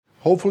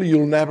Hopefully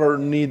you'll never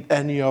need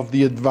any of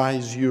the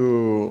advice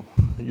you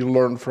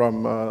learned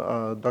from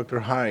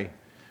Dr. Hai,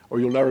 or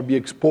you'll never be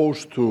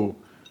exposed to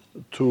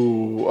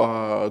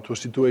a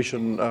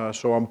situation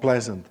so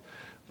unpleasant.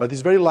 But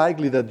it's very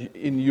likely that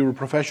in your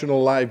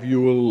professional life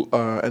you will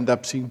end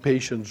up seeing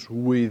patients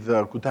with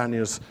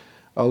cutaneous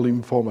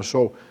lymphoma.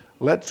 So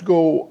let's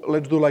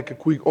do like a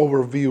quick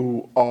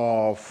overview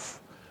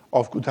of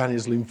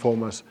cutaneous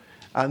lymphomas.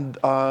 And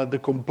the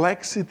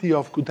complexity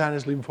of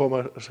cutaneous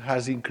lymphoma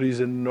has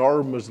increased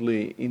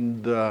enormously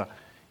in the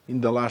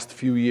last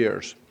few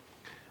years.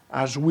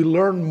 As we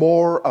learn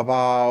more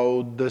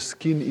about the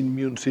skin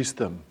immune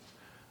system,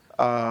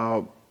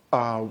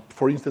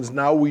 for instance,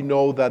 now we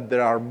know that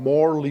there are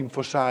more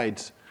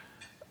lymphocytes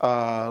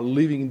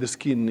living in the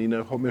skin in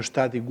a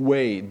homeostatic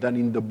way than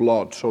in the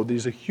blood. So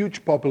there's a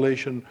huge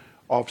population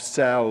of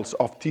cells,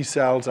 of T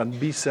cells and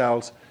B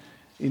cells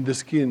in the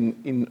skin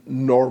in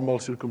normal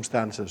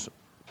circumstances.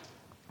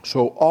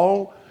 So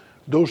all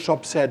those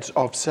subsets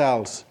of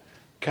cells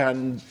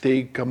can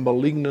take a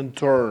malignant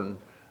turn,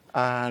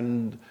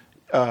 and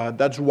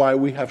that's why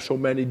we have so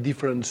many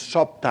different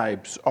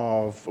subtypes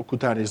of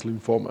cutaneous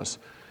lymphomas.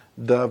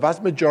 The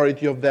vast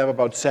majority of them,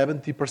 about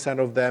 70%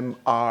 of them,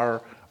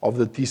 are of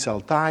the T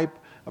cell type.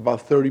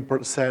 About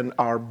 30%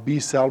 are B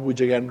cell, which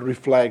again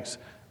reflects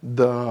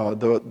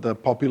the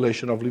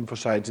population of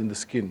lymphocytes in the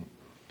skin.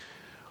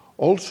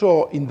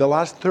 Also, in the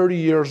last 30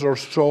 years or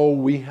so,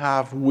 we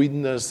have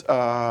witnessed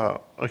a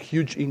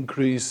huge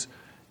increase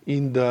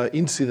in the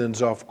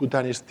incidence of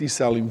cutaneous T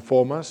cell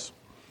lymphomas,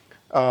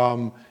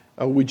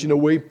 which in a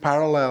way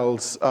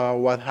parallels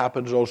what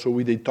happens also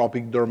with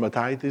atopic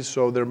dermatitis.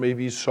 So there may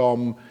be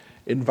some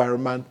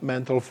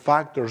environmental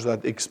factors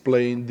that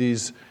explain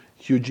this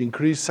huge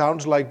increase.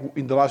 Sounds like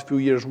in the last few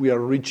years we are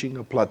reaching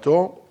a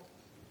plateau.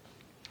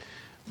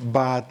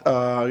 But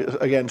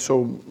again,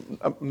 so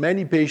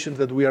many patients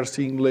that we are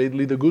seeing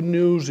lately, the good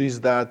news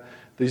is that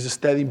there's a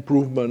steady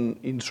improvement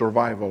in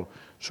survival.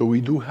 So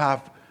we do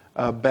have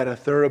better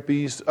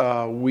therapies.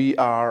 We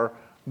are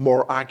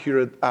more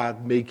accurate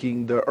at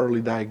making the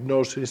early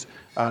diagnosis,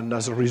 and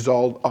as a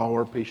result,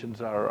 our patients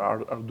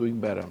are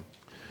doing better.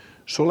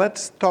 So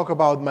let's talk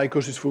about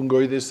mycosis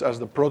fungoides as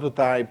the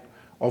prototype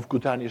of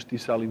cutaneous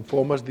T-cell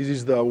lymphomas. This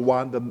is the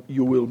one that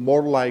you will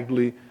more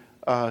likely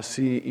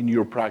see in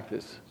your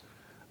practice.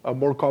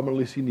 More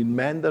commonly seen in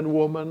men than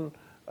women,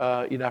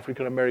 in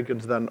African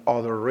Americans than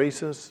other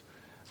races.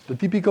 The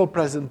typical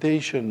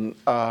presentation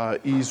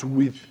is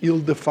with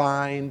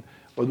ill-defined,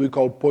 what we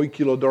call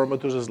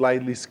poikilodermatous,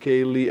 slightly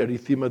scaly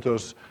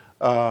erythematous,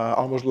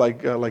 almost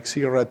like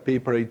cigarette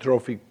paper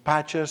atrophic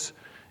patches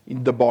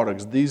in the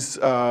buttocks. This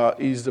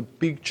is a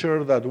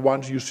picture that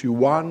once you see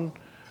one,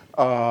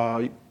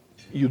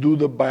 you do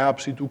the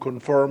biopsy to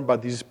confirm,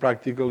 but this is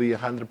practically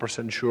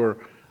 100% sure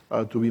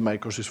to be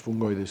mycosis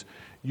fungoides,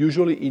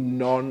 usually in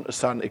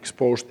non-sun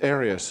exposed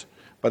areas.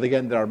 But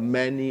again, there are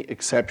many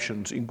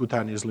exceptions in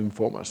cutaneous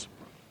lymphomas.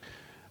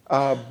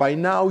 By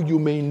now, you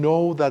may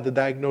know that the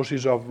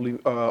diagnosis of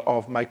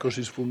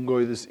mycosis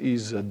fungoides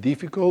is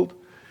difficult.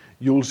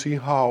 You'll see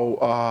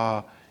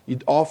how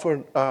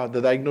the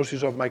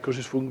diagnosis of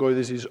mycosis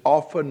fungoides is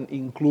often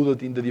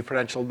included in the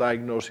differential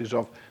diagnosis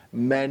of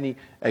many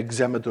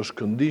eczematous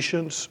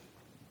conditions.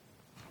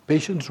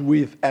 Patients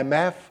with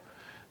MF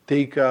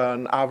take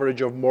an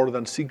average of more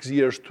than 6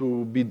 years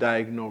to be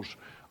diagnosed.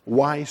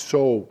 Why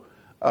so?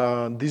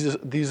 This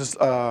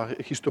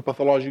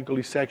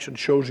histopathological section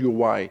shows you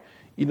why.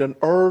 In an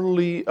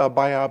early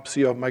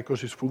biopsy of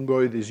mycosis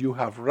fungoides, you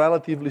have,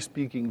 relatively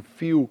speaking,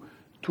 few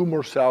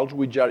tumor cells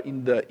which are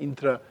in the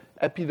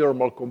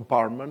intraepidermal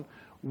compartment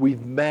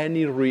with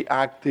many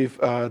reactive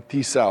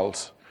T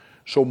cells.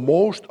 So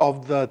most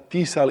of the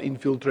T cell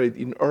infiltrate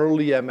in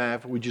early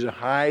MF, which is a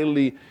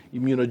highly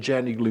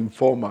immunogenic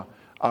lymphoma,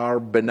 are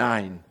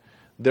benign.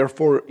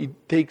 Therefore,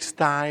 it takes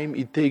time,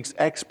 it takes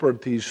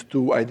expertise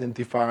to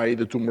identify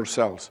the tumor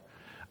cells.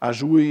 As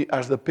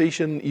the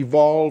patient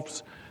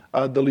evolves,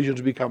 the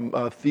lesions become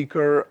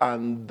thicker,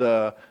 and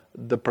the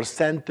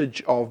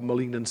percentage of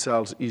malignant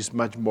cells is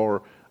much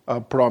more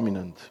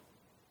prominent.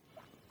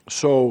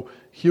 So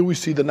here we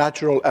see the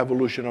natural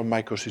evolution of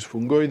mycosis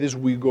fungoides.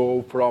 We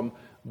go from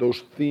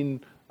those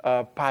thin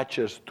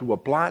patches to a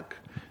plaque.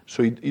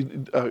 So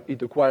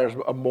it acquires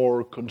a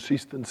more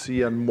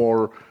consistency and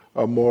more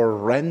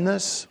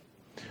redness.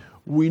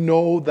 We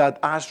know that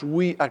as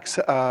we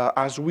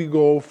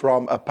go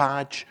from a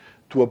patch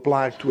to a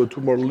plaque to a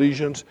tumor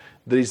lesions,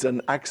 there is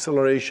an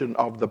acceleration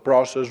of the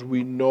process.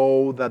 We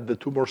know that the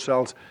tumor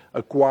cells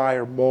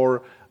acquire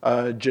more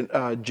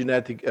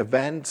genetic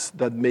events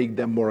that make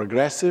them more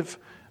aggressive.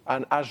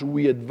 And as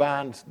we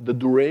advance, the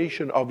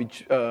duration of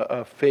each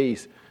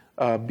phase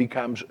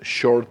becomes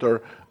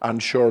shorter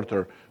and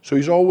shorter. So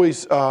it's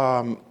always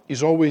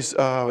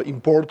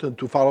important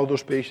to follow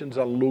those patients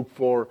and look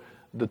for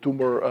the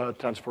tumor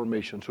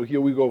transformation. So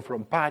here we go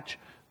from patch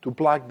to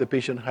plaque. The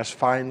patient has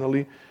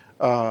finally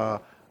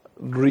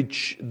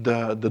reached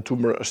the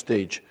tumor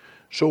stage.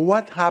 So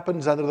what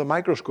happens under the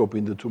microscope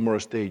in the tumor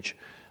stage?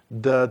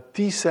 The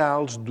T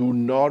cells do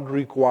not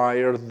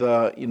require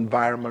the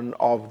environment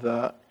of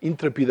the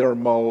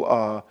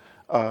intraepidermal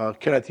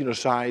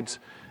keratinocytes.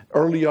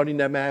 Early on in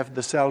MF,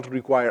 the cells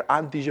require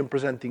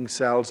antigen-presenting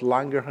cells,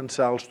 Langerhans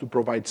cells to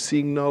provide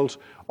signals,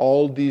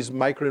 all these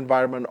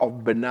microenvironment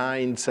of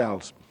benign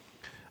cells.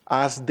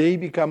 As they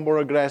become more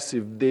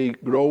aggressive, they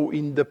grow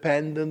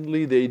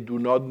independently. They do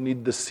not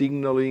need the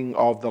signaling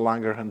of the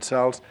Langerhans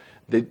cells.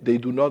 They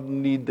do not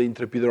need the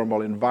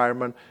intraepidermal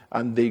environment,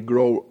 and they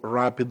grow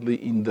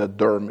rapidly in the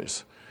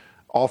dermis.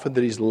 Often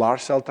there is large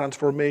cell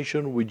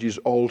transformation, which is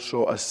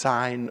also a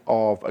sign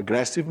of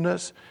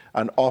aggressiveness,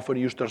 and often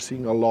you start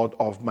seeing a lot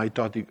of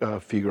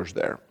mitotic figures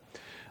there.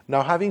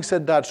 Now, having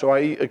said that, so I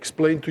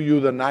explained to you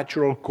the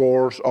natural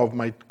course of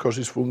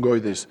mycosis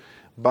fungoides,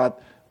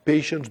 but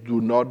patients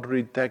do not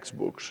read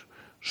textbooks.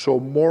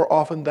 So more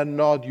often than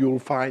not, you'll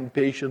find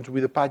patients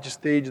with a patch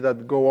stage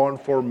that go on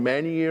for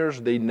many years.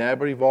 They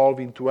never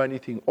evolve into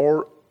anything,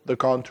 or the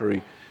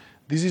contrary.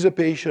 This is a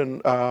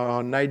patient,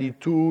 a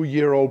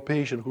 92-year-old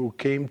patient who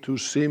came to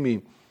see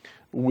me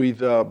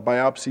with a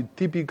biopsy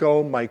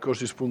typical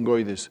mycosis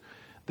fungoides.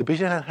 The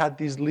patient had had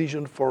this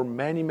lesion for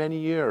many, many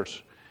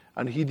years,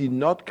 and he did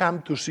not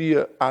come to see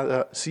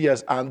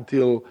us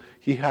until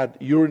he had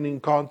urine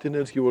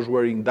incontinence, he was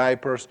wearing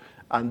diapers,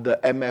 and the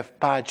MF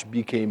patch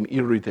became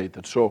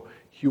irritated. So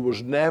he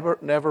was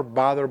never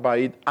bothered by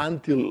it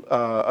until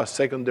a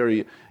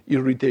secondary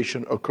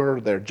irritation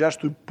occurred there, just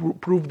to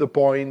prove the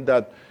point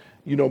that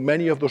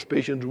many of those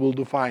patients will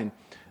do fine.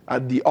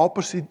 At the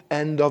opposite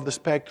end of the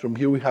spectrum,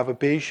 here we have a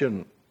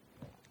patient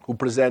who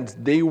presents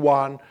day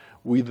one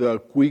with a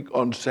quick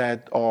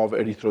onset of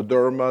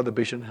erythroderma. The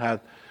patient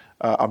had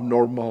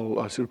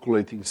abnormal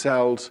circulating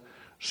cells.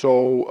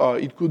 So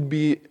it could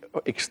be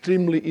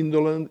extremely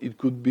indolent, it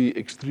could be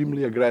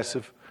extremely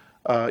aggressive,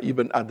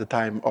 even at the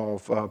time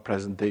of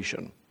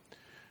presentation.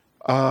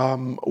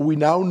 We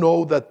now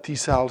know that T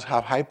cells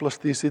have high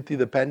plasticity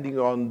depending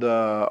on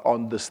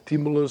the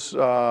stimulus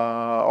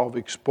of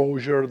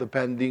exposure,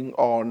 depending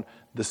on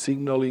the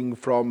signaling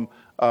from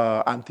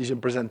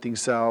antigen-presenting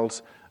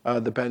cells,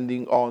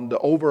 depending on the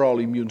overall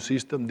immune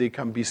system. They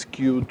can be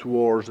skewed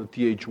towards the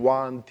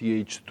Th1,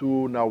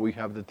 Th2. Now we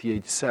have the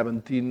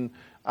Th17,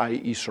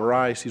 i.e.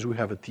 psoriasis. We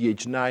have a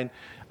Th9.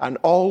 And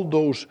all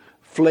those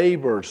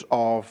flavors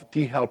of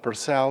T helper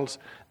cells,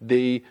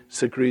 they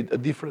secrete a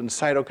different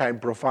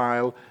cytokine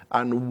profile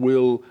and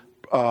will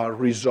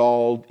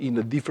result in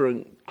a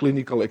different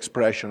clinical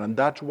expression. And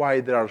that's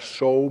why there are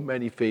so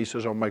many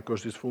phases of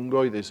mycosis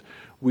fungoides.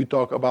 We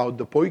talk about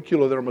the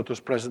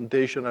poikilodermatous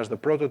presentation as the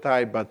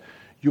prototype, but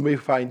you may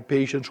find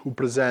patients who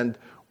present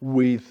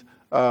with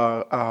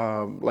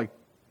like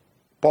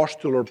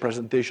postular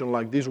presentation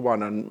like this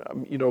one. And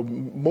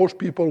most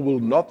people will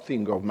not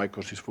think of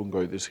mycosis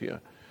fungoides here.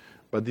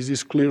 But this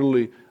is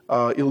clearly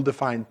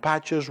ill-defined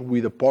patches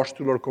with a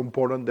postular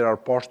component. There are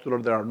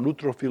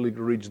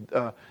neutrophilic-rich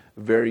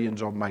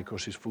variants of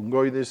mycosis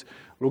fungoides.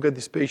 Look at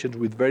these patients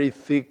with very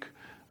thick,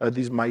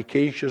 this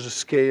micaceous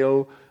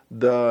scale,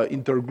 the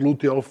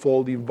intergluteal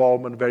fold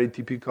involvement, very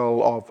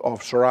typical of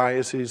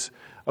psoriasis,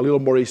 a little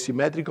more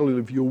asymmetrical,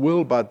 if you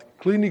will, but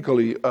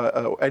clinically,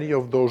 any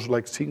of those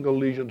like single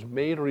lesions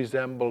may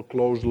resemble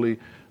closely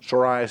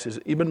psoriasis.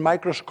 Even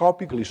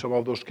microscopically, some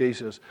of those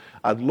cases,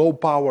 at low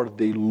power,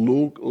 they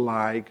look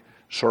like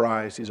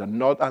psoriasis. And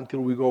not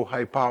until we go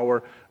high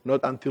power,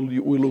 not until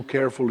we look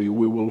carefully,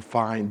 we will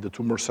find the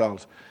tumor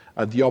cells.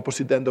 At the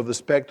opposite end of the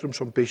spectrum,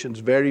 some patients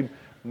very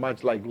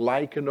much like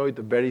lichenoid,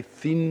 a very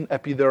thin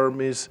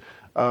epidermis,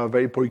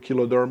 very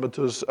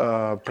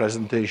poikilodermatous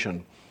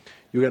presentation.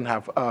 You can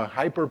have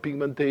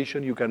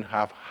hyperpigmentation, you can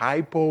have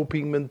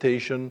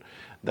hypopigmentation.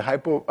 The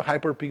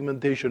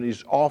hyperpigmentation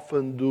is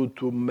often due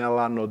to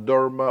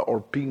melanoderma or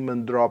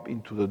pigment drop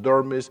into the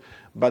dermis,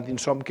 but in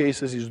some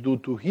cases it's due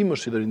to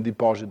hemosiderin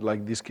deposit,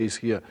 like this case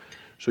here.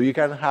 So you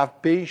can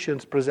have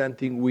patients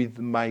presenting with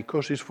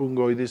mycosis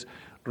fungoides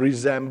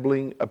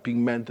resembling a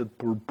pigmented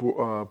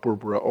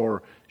purpura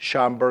or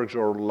Schamberg's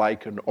or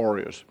lichen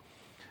aureus.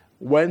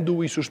 When do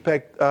we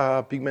suspect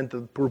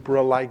pigmented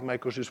purpura like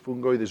mycosis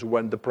fungoides?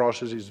 When the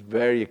process is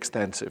very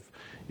extensive.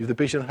 If the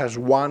patient has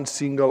one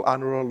single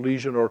annular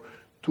lesion or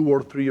two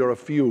or three or a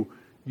few,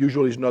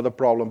 usually it's not a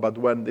problem. But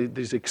when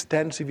there's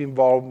extensive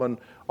involvement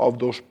of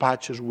those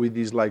patches with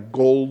this like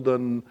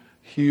golden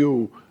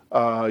hue,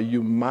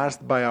 you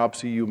must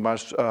biopsy, you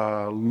must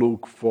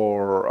look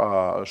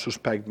for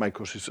suspect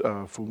mycosis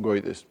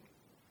fungoides.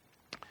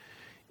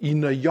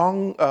 In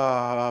young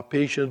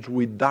patients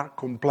with dark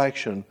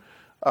complexion,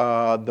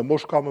 the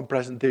most common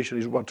presentation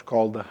is what's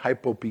called the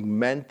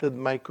hypopigmented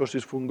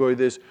mycosis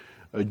fungoides,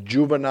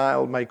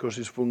 juvenile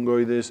mycosis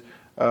fungoides,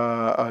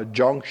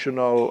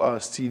 junctional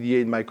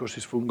CD8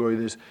 mycosis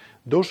fungoides.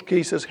 Those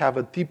cases have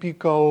a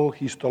typical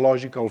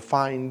histological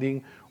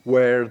finding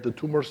where the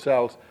tumor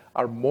cells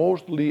are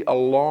mostly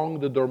along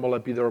the dermal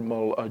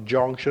epidermal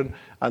junction,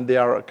 and they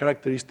are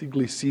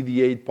characteristically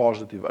CD8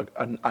 positive,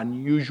 an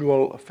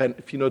unusual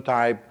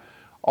phenotype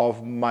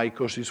of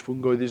mycosis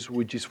fungoides,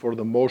 which is for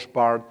the most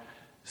part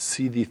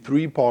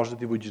CD3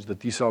 positive, which is the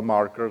T cell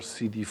marker,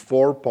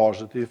 CD4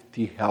 positive,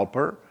 T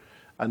helper,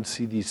 and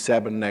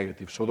CD7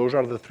 negative. So those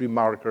are the three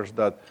markers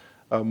that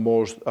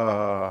most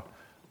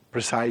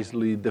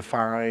precisely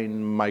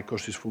define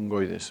mycosis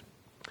fungoides.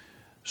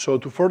 So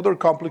to further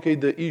complicate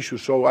the issue,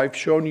 so I've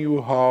shown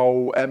you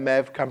how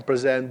MF can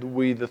present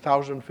with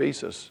 1,000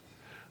 faces.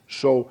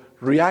 So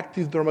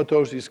reactive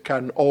dermatosis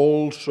can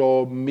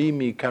also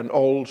mimic, can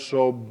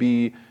also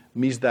be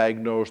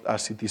misdiagnosed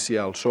as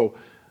CTCL. So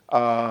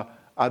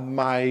at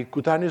my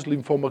cutaneous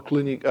lymphoma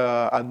clinic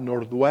at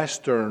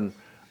Northwestern,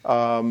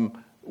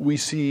 we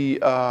see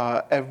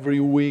every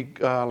week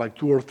like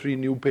 2 or 3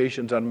 new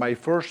patients, and my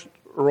first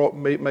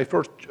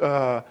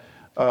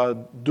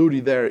duty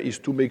there is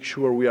to make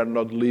sure we are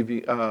not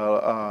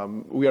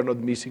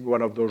missing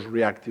one of those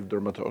reactive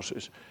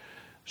dermatoses.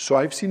 So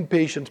I've seen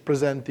patients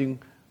presenting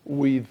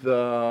with,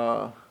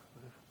 can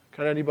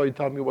anybody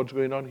tell me what's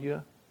going on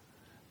here?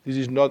 This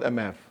is not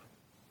MF.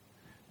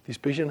 This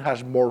patient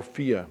has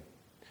morphea,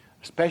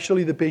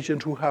 especially the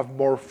patients who have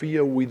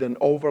morphea with an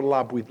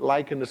overlap with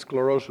lichen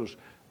sclerosus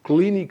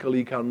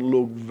clinically can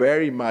look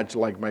very much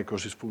like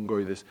mycosis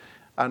fungoides.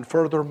 And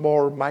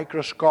furthermore,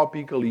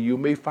 microscopically, you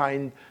may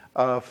find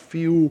a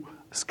few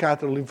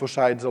scattered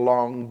lymphocytes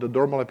along the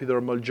dermal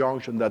epidermal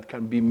junction that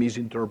can be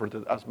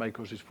misinterpreted as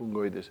mycosis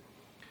fungoides.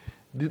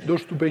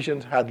 Those 2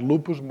 patients had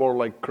lupus, more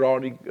like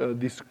chronic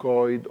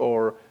discoid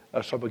or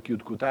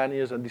subacute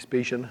cutaneous, and this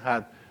patient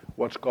had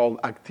what's called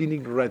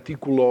actinic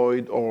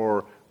reticuloid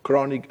or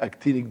chronic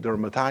actinic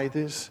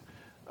dermatitis,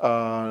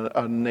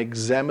 an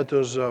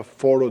eczematous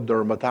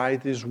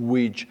phorodermatitis,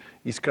 which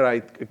is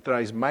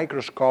characterized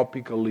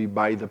microscopically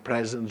by the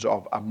presence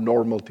of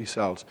abnormal T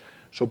cells.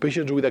 So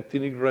patients with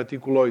actinic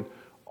reticuloid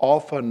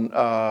often,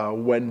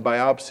 when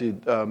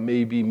biopsied,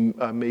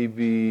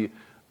 maybe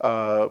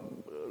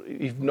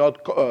if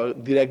not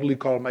directly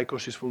called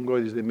mycosis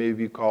fungoides, they may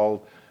be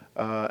called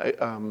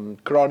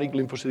chronic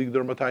lymphocytic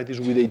dermatitis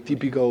with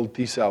atypical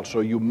T cells. So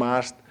you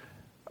must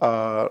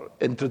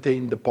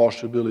entertain the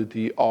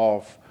possibility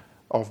of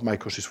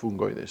mycosis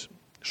fungoides.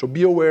 So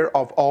be aware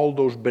of all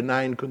those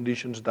benign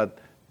conditions that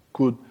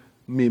could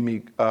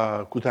mimic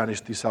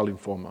cutaneous T cell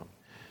lymphoma.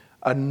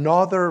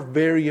 Another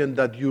variant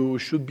that you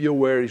should be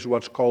aware is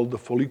what's called the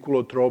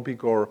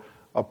folliculotropic or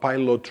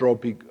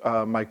pilotropic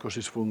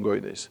mycosis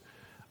fungoides.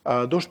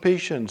 Those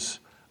patients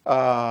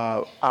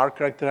are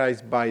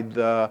characterized by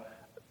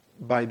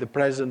the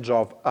presence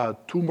of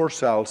tumor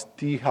cells,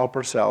 T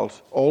helper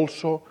cells,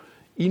 also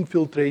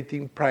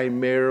infiltrating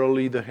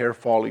primarily the hair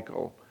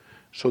follicle.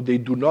 So they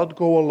do not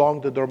go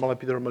along the dermal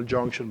epidermal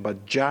junction,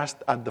 but just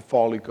at the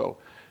follicle.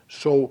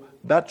 So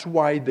that's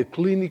why the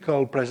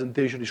clinical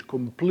presentation is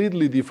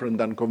completely different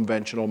than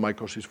conventional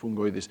mycosis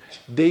fungoides.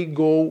 They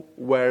go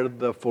where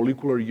the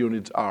follicular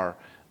units are.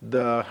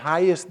 The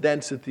highest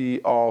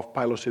density of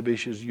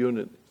pilosebaceous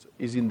units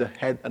is in the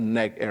head and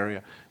neck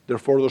area.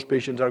 Therefore, those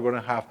patients are going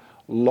to have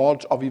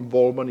lots of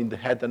involvement in the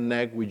head and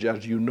neck, which,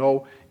 as you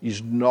know,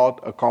 is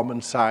not a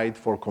common site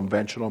for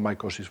conventional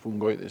mycosis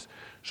fungoides.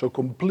 So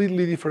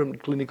completely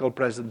different clinical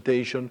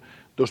presentation.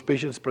 Those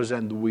patients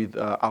present with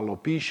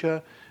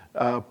alopecia.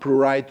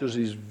 Pruritus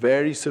is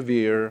very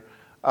severe.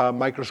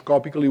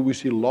 Microscopically, we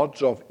see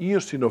lots of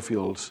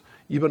eosinophils.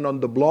 Even on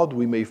the blood,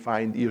 we may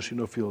find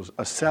eosinophils,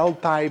 a cell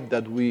type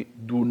that we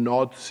do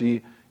not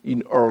see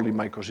in early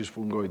mycosis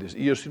fungoides.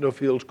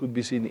 Eosinophils could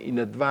be seen in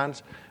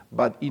advance,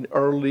 but in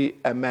early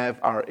MF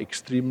are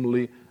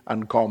extremely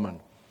uncommon.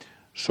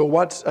 So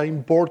what's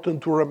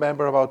important to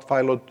remember about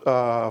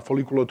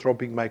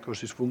folliculotropic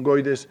mycosis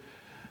fungoides?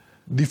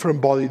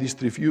 Different body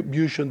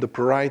distribution, the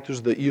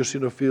pruritus, the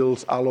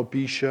eosinophils,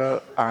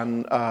 alopecia,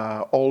 and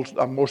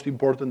most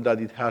important that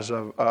it has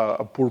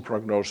a poor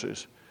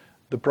prognosis.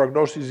 The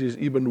prognosis is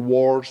even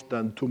worse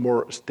than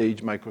tumor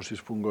stage mycosis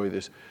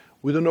fungoides.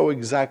 We don't know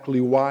exactly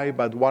why,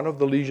 but one of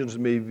the lesions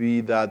may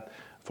be that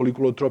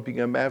folliculotropic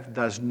MF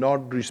does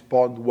not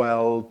respond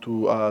well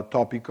to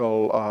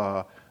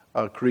topical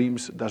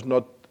creams, does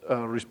not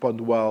respond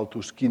well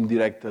to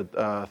skin-directed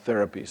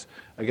therapies.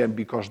 Again,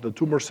 because the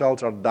tumor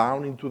cells are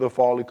down into the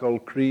follicle,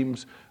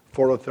 creams,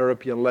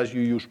 phototherapy, unless you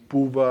use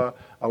PUVA,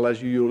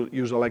 unless you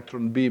use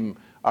electron beam,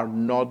 are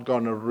not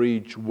going to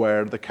reach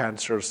where the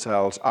cancer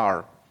cells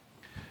are.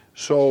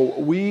 So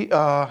we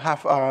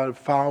have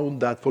found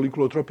that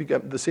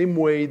folliculotropic, the same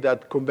way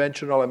that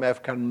conventional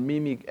MF can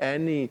mimic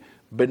any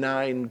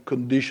benign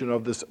condition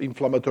of this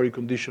inflammatory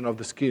condition of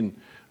the skin,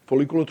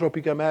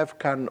 folliculotropic MF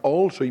can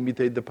also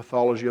imitate the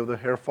pathology of the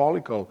hair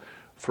follicle,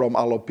 from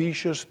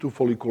alopecias to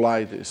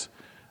folliculitis.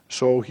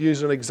 So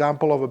here's an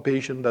example of a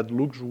patient that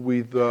looks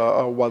with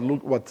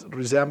what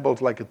resembles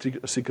like a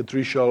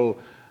cicatricial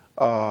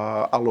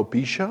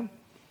alopecia,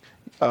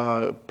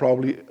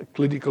 probably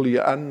clinically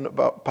and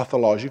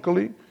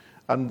pathologically.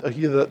 And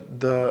here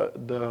the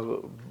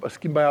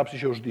skin biopsy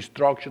shows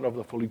destruction of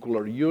the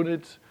follicular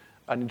units.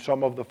 And in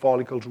some of the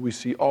follicles, we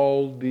see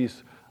all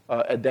this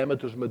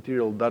edematous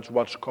material. That's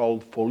what's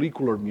called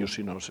follicular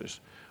mucinosis.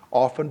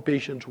 Often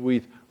patients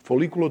with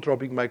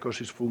folliculotropic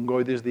mycosis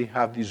fungoides, they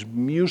have this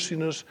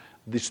mucinous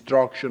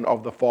destruction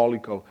of the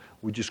follicle,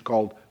 which is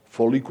called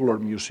follicular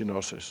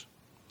mucinosis.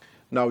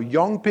 Now,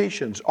 young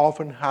patients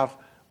often have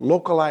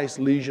localized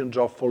lesions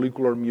of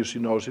follicular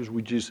mucinosis,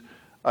 which is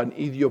an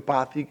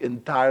idiopathic,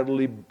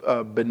 entirely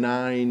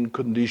benign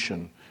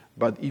condition.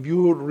 But if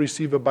you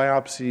receive a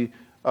biopsy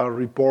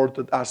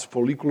reported as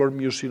follicular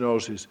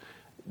mucinosis,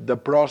 the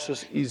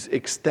process is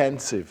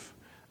extensive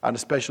and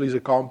especially is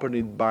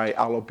accompanied by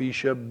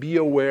alopecia. Be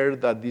aware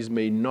that this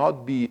may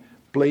not be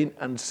plain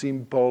and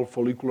simple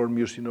follicular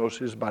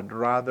mucinosis, but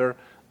rather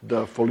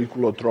the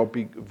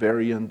folliculotropic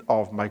variant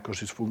of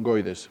mycosis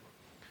fungoides.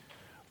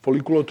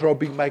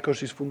 Folliculotropic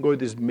mycosis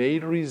fungoides may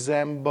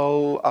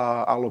resemble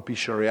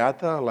alopecia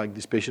areata, like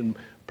this patient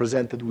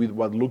presented with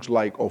what looks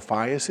like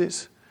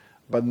ophiasis,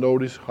 but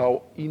notice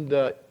how in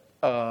the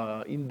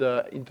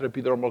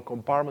intraepidermal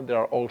compartment there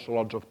are also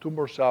lots of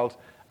tumor cells,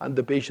 and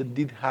the patient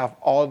did have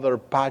other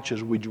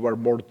patches which were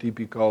more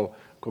typical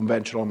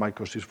conventional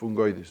mycosis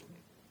fungoides.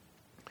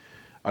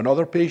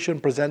 Another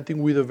patient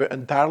presenting with an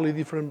entirely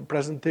different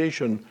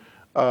presentation,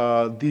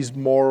 this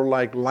more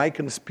like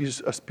lichen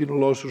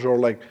spinulosus or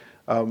like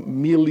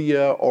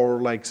milia or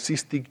like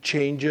cystic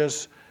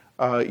changes,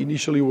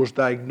 initially was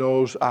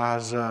diagnosed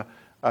as an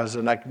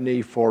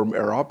acneiform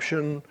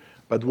eruption,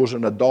 but was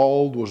an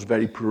adult, was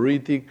very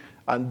pruritic,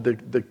 and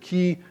the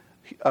key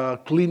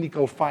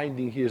clinical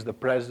finding here is the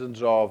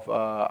presence of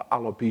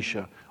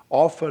alopecia.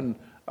 Often,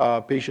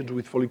 patients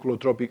with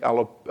folliculotropic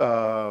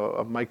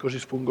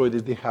mycosis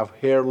fungoides, they have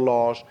hair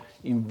loss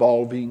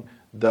involving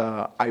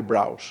the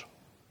eyebrows.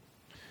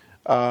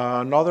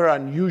 Another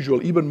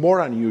unusual, even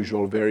more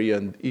unusual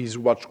variant is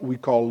what we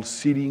call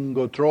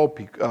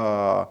syringotropic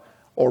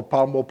or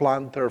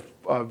palmoplantar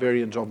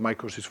variants of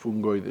mycosis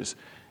fungoides.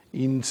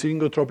 In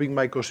syringotropic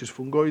mycosis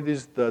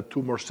fungoides, the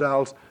tumor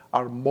cells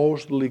are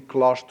mostly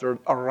clustered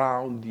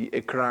around the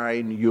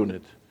eccrine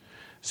unit.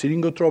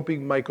 Syringotropic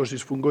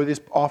mycosis fungoides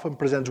often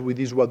presents with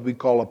this what we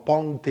call a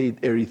punctate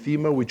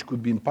erythema, which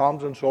could be in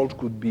palms and soles,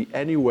 could be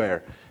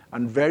anywhere.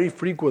 And very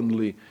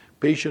frequently,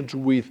 patients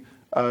with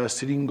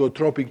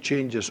syringotropic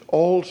changes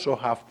also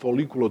have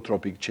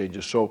folliculotropic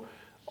changes. So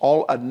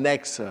all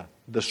adnexa,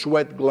 the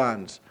sweat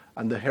glands,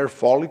 and the hair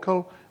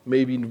follicle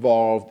may be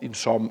involved in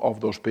some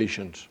of those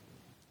patients.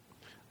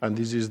 And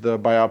this is the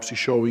biopsy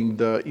showing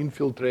the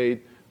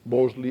infiltrate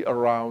mostly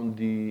around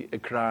the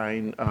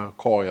eccrine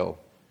coil.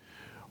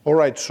 All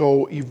right,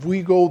 so if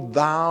we go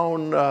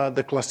down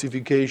the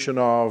classification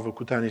of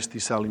cutaneous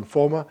T-cell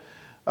lymphoma,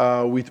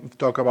 we've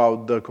talked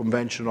about the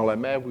conventional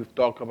MF, we've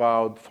talked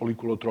about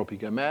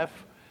folliculotropic MF,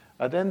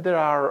 and then there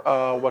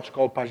are what's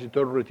called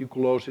pagitoid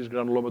reticulosis,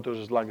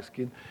 granulomatosis, slag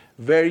skin.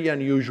 Very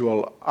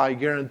unusual. I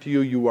guarantee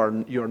you,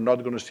 you're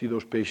not going to see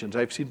those patients.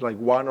 I've seen like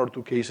 1 or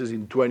 2 cases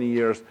in 20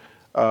 years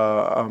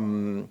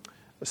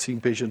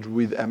seeing patients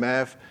with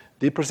MF.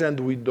 They present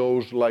with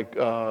those like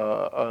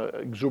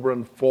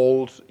exuberant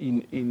folds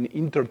in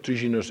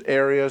intertriginous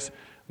areas.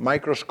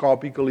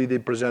 Microscopically, they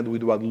present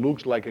with what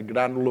looks like a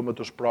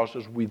granulomatous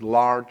process with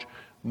large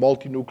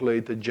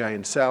multinucleated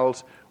giant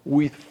cells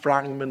with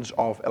fragments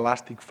of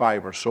elastic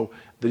fiber. So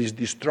there is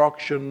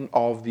destruction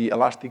of the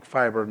elastic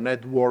fiber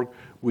network,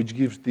 which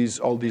gives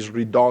all this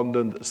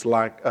redundant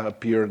slag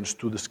appearance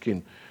to the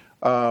skin.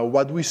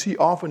 What we see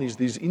often is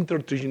this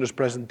intertriginous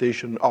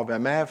presentation of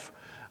MF,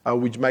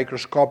 which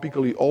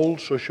microscopically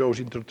also shows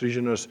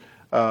intertriginous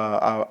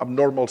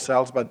abnormal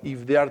cells, but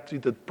if they are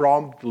treated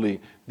promptly,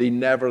 they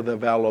never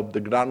develop the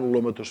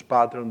granulomatous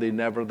pattern, they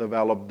never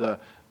develop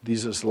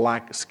this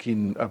slag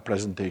skin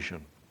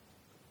presentation.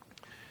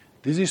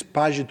 This is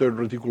pagitoid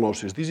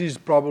reticulosis. This is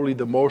probably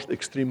the most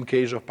extreme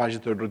case of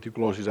pagitoid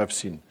reticulosis I've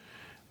seen.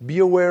 Be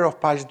aware of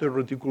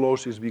pagitoid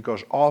reticulosis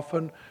because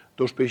often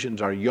those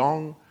patients are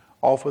young,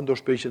 often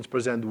those patients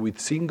present with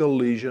single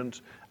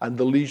lesions, and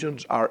the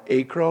lesions are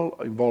acral,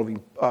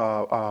 involving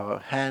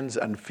hands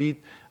and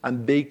feet,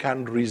 and they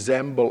can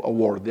resemble a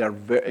wart. They are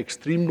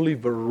extremely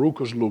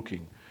verrucous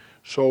looking.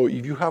 So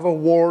if you have a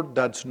wart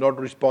that's not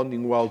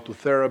responding well to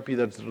therapy,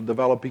 that's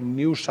developing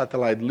new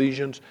satellite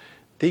lesions,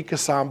 take a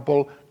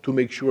sample to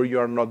make sure you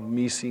are not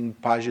missing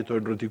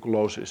pagitoid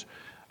reticulosis.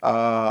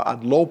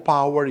 At low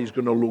power, it's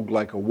going to look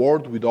like a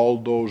wart with all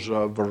those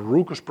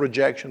verrucous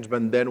projections,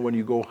 but then when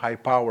you go high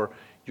power,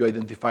 you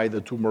identify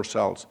the tumor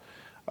cells.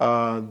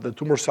 The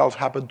tumor cells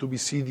happen to be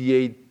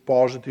CD8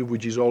 positive,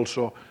 which is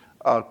also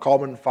a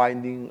common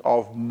finding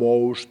of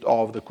most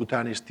of the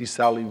cutaneous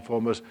T-cell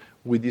lymphomas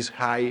with this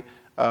high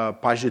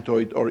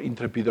pagitoid or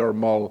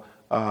intraepidermal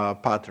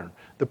pattern.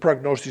 The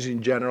prognosis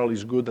in general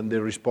is good, and they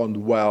respond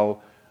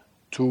well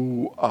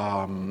to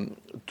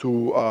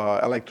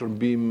electron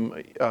beam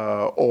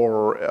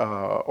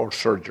or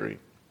surgery.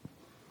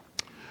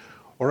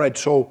 All right,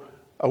 so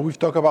we've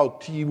talked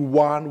about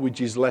T1,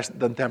 which is less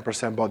than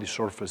 10% body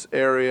surface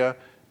area,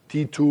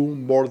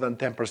 T2, more than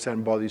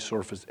 10% body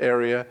surface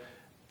area,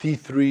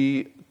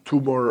 T3,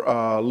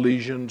 tumor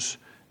lesions,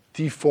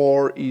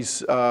 T4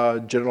 is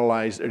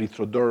generalized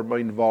erythroderma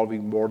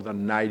involving more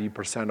than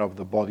 90% of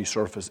the body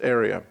surface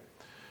area.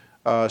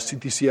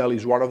 CTCL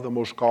is one of the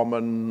most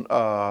common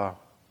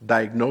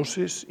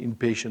diagnoses in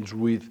patients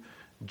with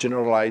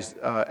generalized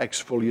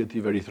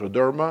exfoliative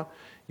erythroderma.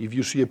 If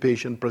you see a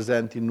patient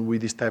presenting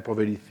with this type of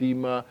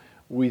erythema,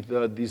 with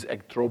this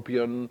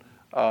ectropion,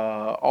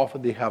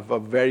 often they have a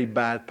very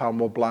bad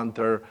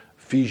palmoplantar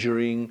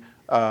fissuring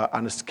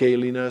and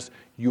scaliness,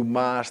 you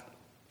must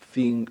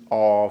think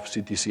of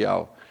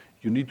CTCL.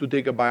 You need to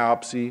take a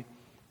biopsy.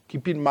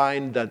 Keep in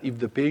mind that if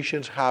the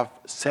patients have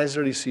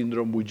Sézary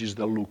syndrome, which is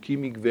the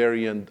leukemic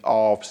variant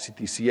of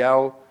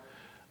CTCL,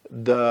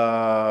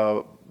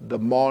 the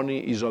money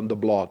is on the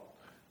blood.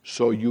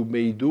 So you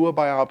may do a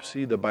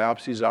biopsy. The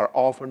biopsies are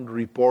often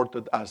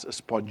reported as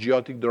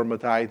spongiotic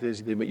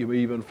dermatitis. You may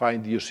even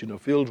find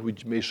eosinophils,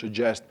 which may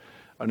suggest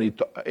an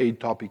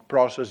atopic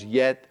process,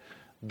 yet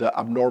the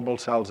abnormal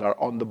cells are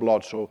on the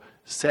blood. So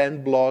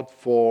send blood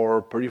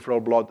for peripheral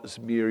blood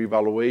smear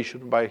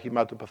evaluation by a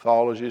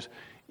hematopathologist.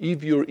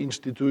 If your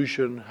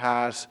institution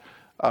has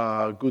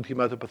good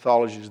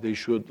hematopathologists, they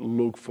should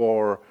look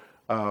for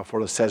a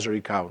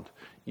Sézary count.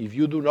 If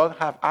you do not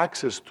have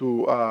access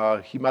to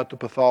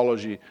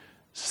hematopathology,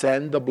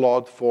 send the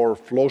blood for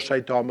flow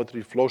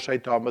cytometry. Flow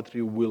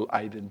cytometry will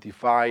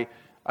identify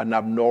an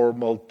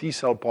abnormal T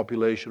cell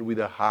population with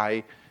a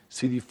high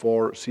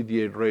CD4,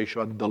 CD8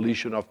 ratio and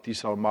deletion of T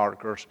cell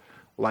markers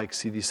like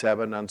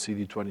CD7 and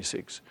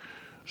CD26.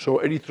 So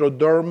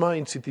erythroderma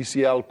in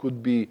CTCL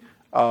could be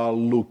a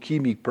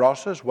leukemic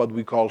process, what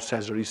we call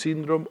Sézary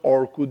syndrome,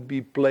 or could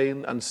be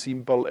plain and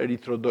simple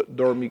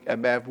erythrodermic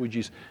MF, which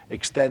is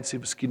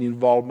extensive skin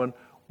involvement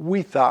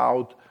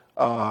without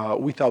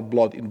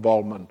blood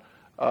involvement.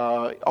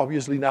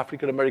 Obviously, in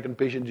African American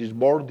patients, it's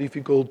more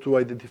difficult to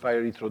identify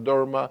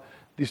erythroderma.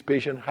 This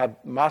patient had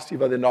massive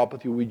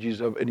adenopathy, which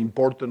is an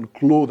important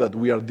clue that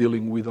we are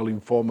dealing with a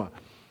lymphoma.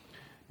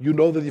 You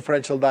know the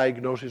differential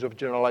diagnosis of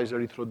generalized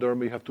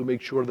erythroderma. You have to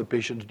make sure the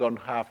patients don't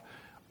have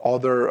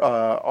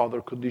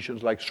other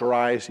conditions like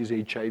psoriasis,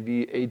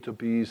 HIV,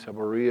 atopy,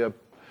 seborrhea,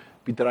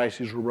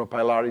 pityriasis rubra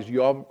pilaris.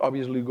 You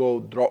obviously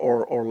go,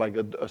 or like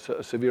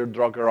a severe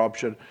drug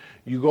eruption.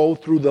 You go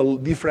through the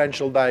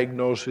differential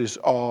diagnosis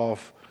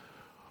of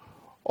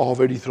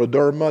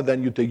erythroderma,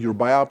 then you take your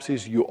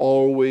biopsies. You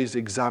always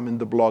examine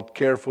the blood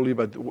carefully,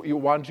 but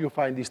once you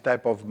find this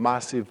type of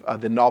massive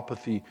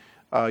adenopathy,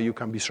 you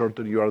can be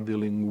certain you are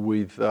dealing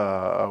with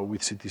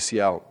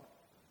CTCL.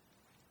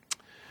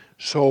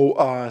 So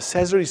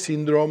Sézary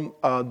syndrome,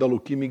 the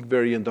leukemic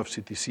variant of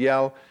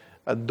CTCL,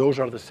 those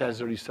are the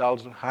Sézary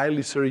cells,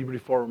 highly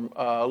cerebriform,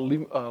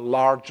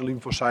 large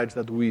lymphocytes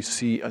that we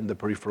see in the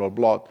peripheral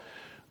blood.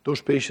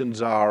 Those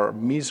patients are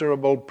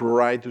miserable.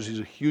 Pruritus is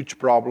a huge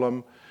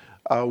problem.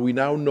 We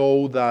now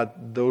know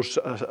that those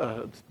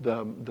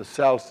the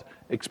cells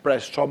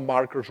express some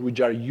markers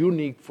which are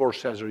unique for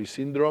Sézary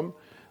syndrome.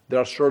 There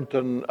are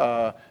certain,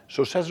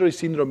 so Sézary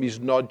syndrome is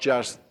not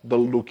just the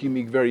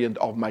leukemic variant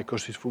of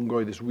mycosis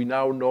fungoides. We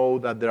now know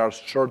that there are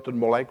certain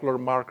molecular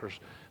markers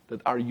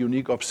that are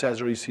unique of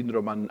Sézary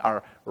syndrome and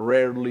are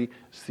rarely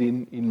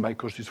seen in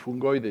mycosis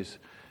fungoides.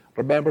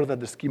 Remember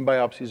that the skin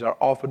biopsies are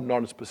often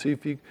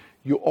non-specific.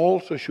 You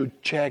also should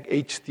check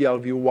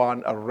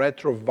HTLV1, a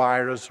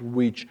retrovirus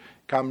which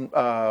can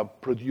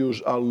produce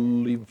a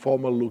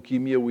lymphoma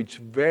leukemia, which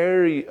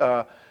very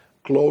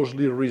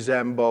closely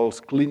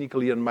resembles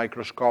clinically and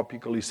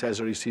microscopically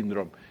Sézary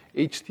syndrome.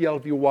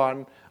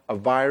 HTLV1, a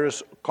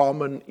virus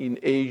common in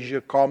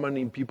Asia, common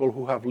in people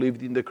who have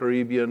lived in the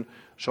Caribbean,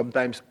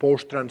 sometimes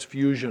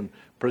post-transfusion,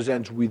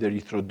 presents with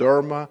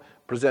erythroderma,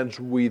 presents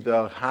with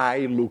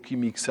high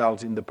leukemic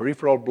cells in the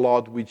peripheral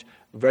blood, which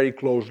very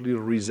closely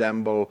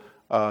resemble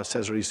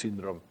Sézary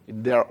syndrome.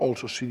 There are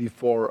also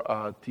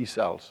CD4 T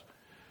cells.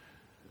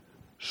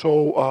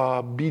 So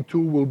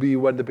B2 will be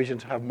when the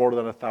patients have more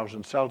than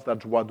 1,000 cells.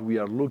 That's what we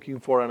are looking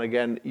for. And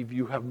again, if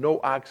you have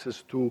no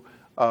access to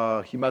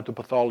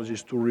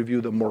hematopathologists to review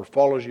the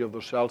morphology of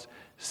the cells,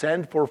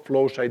 send for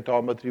flow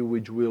cytometry,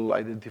 which will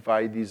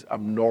identify this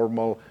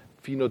abnormal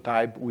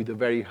phenotype with a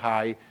very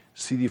high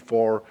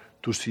CD4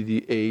 to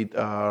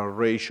CD8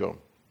 ratio.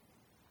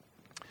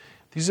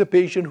 This is a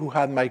patient who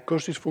had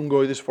mycosis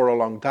fungoides for a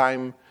long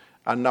time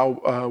and now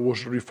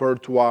was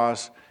referred to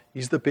us.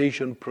 Is the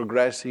patient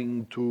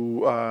progressing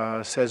to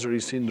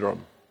Sézary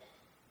syndrome?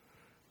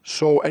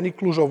 So any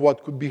clues of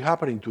what could be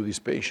happening to this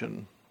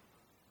patient?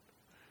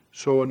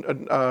 So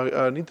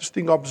an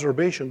interesting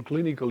observation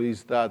clinically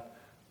is that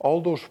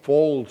all those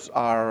folds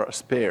are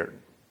spared.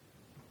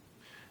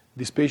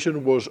 This patient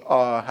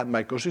had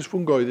mycosis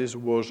fungoides,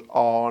 was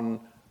on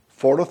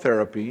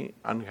phototherapy,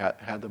 and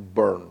had a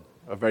burn,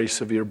 a very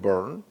severe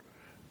burn.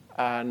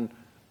 And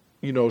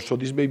so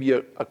this may be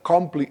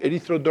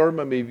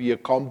erythroderma may be a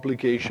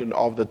complication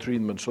of the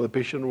treatment. So the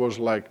patient was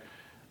like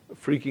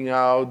freaking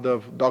out. The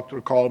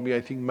doctor called me, I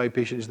think my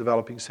patient is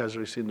developing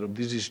Sézary syndrome.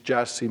 This is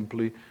just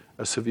simply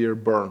a severe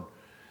burn.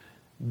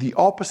 The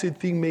opposite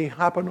thing may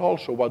happen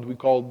also, what we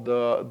call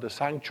the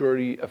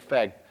sanctuary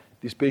effect.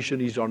 This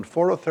patient is on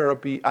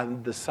phototherapy,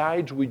 and the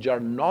sites which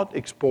are not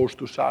exposed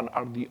to sun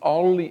are the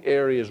only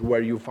areas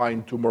where you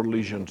find tumor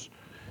lesions.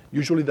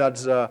 Usually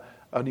that's a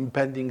an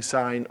impending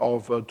sign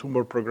of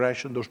tumor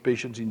progression. Those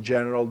patients in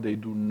general, they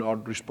do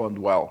not respond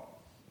well.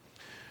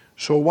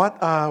 So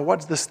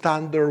what's the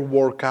standard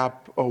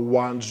workup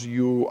once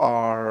you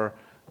are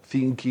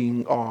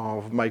thinking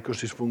of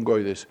mycosis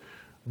fungoides?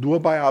 Do a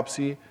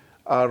biopsy.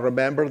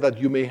 Remember that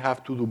you may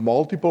have to do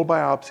multiple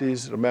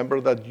biopsies. Remember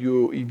that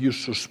if you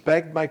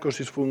suspect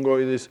mycosis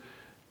fungoides,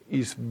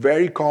 it's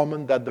very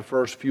common that the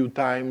first few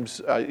times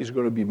is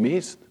going to be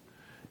missed.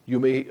 You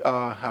may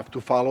have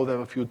to follow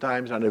them a few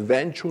times, and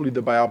eventually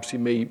the biopsy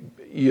may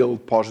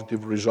yield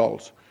positive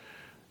results.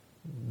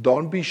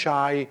 Don't be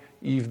shy.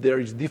 If there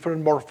is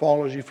different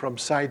morphology from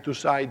side to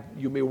side,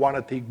 you may want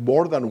to take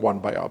more than one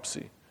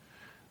biopsy.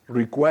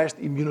 Request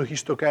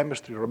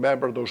immunohistochemistry.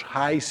 Remember, those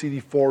high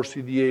CD4,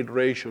 CD8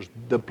 ratios,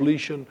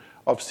 depletion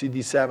of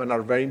CD7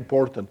 are very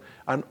important.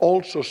 And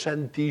also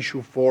send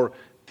tissue for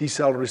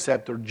T-cell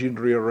receptor gene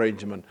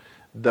rearrangement.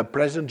 The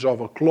presence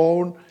of a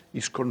clone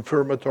is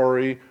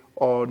confirmatory,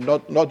 or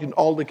not in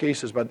all the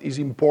cases, but is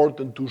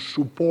important to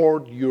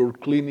support your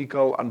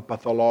clinical and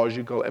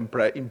pathological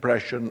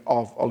impression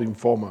of a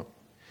lymphoma.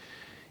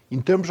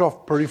 In terms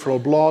of peripheral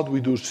blood, we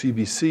do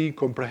CBC,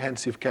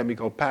 comprehensive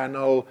chemical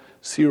panel,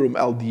 serum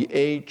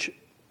LDH,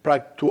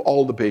 to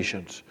all the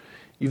patients.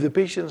 If the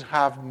patients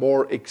have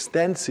more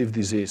extensive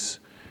disease,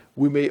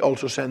 we may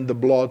also send the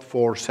blood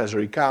for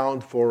Sézary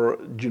count, for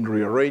gene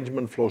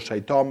rearrangement, flow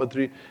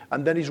cytometry,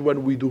 and that is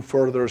when we do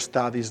further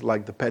studies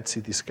like the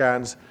PET-CT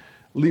scans,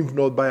 lymph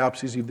node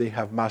biopsies if they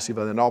have massive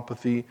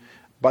adenopathy,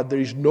 but there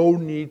is no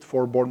need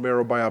for bone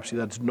marrow biopsy.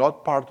 That's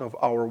not part of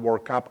our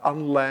workup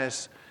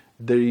unless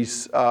there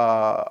is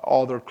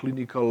other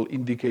clinical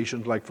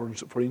indications, like for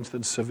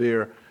instance,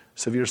 severe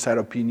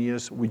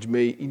cytopenias, which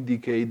may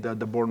indicate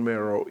that the bone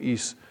marrow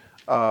is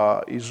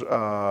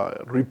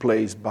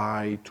replaced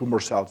by tumor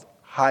cells.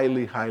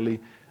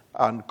 Highly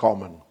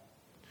uncommon.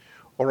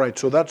 All right,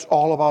 so that's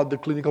all about the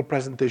clinical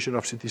presentation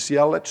of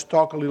CTCL. Let's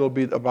talk a little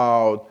bit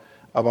about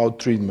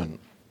treatment.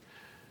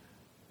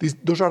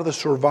 Those are the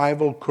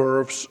survival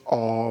curves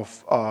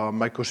of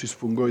mycosis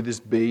fungoides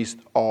based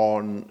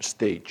on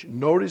stage.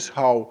 Notice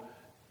how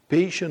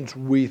patients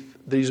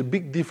there is a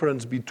big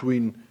difference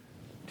between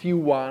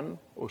T1,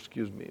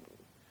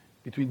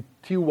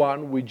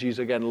 which is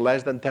again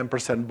less than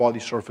 10% body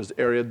surface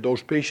area.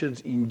 Those patients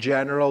in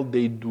general,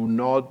 they do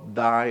not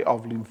die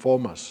of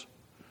lymphomas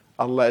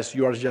unless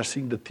you are just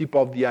seeing the tip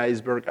of the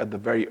iceberg at the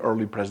very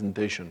early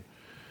presentation.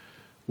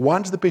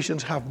 Once the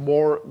patients have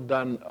more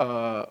than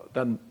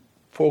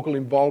focal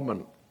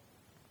involvement,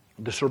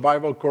 the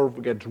survival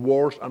curve gets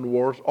worse and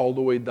worse all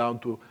the way down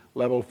to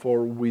level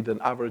 4 with an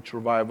average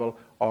survival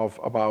of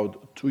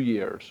about 2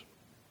 years.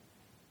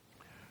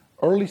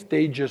 Early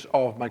stages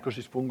of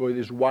mycosis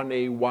fungoides,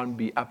 1A,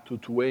 1B, up to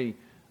 2A,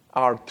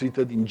 are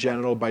treated in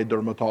general by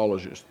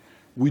dermatologists.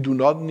 We do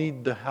not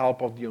need the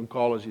help of the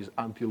oncologist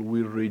until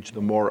we reach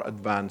the more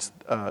advanced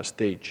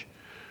stage.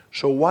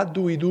 So what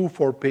do we do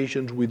for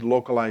patients with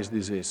localized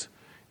disease?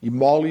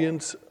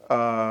 Emollients,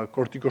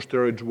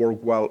 corticosteroids work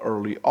well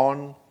early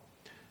on.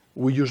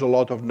 We use a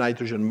lot of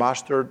nitrogen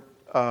mustard.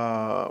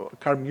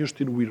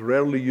 Carmustine we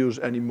rarely use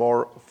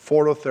anymore.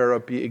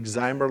 Phototherapy,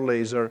 excimer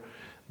laser.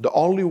 The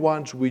only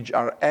ones which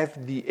are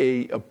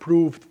FDA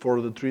approved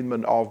for the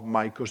treatment of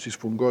mycosis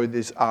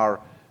fungoides are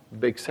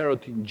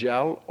bexarotene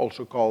gel,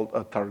 also called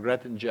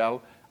targretin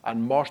gel,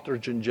 and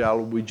mostergen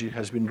gel, which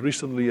has been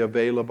recently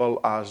available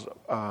as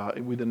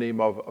with the name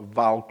of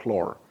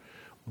Valclor.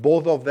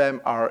 Both of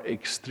them are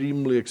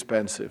extremely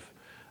expensive.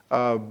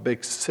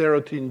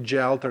 Bexarotene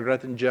gel,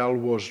 targretin gel,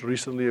 was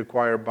recently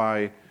acquired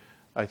by,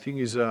 I think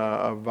is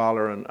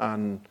Valor,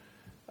 and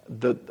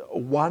the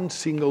one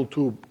single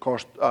tube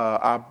cost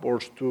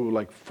upwards to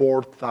like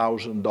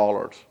 $4,000.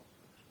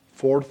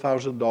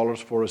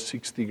 $4,000 for a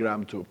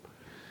 60-gram tube.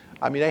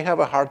 I mean, I have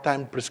a hard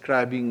time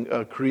prescribing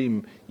a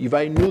cream. If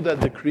I knew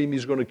that the cream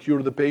is going to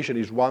cure the patient,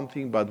 is one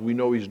thing, but we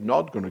know it's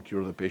not going to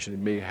cure the patient. It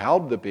may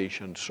help the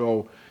patient.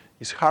 So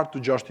it's hard to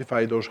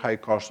justify those high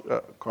costs.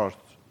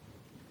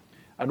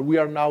 And we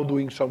are now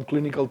doing some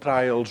clinical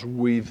trials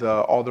with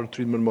other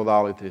treatment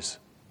modalities.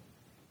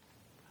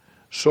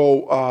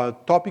 So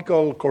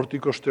topical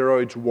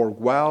corticosteroids work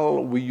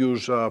well. We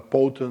use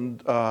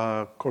potent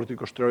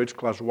corticosteroids,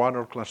 class 1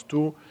 or class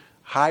 2.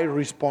 High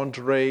response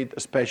rate,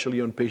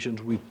 especially on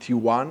patients with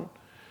T1.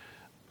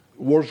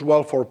 Works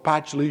well for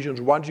patch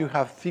lesions. Once you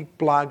have thick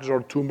plaques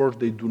or tumors,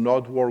 they do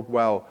not work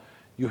well.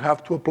 You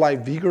have to apply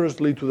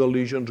vigorously to the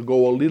lesions,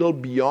 go a little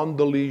beyond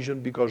the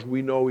lesion, because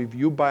we know if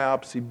you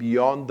biopsy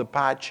beyond the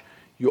patch,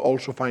 you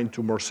also find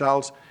tumor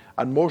cells.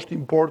 And most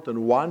important,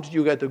 once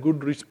you get a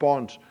good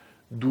response,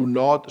 do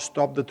not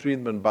stop the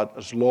treatment,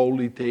 but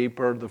slowly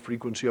taper the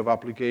frequency of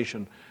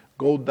application.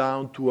 Go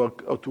down to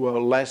a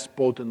less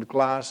potent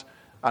class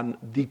and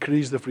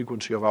decrease the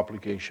frequency of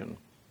application.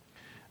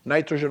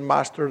 Nitrogen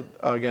mustard,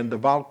 again, the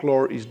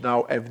Valclor is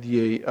now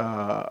FDA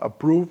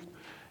approved.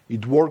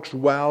 It works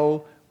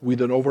well with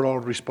an overall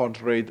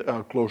response rate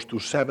close to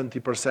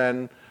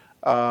 70%.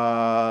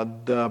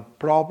 The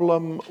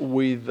problem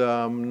with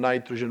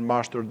nitrogen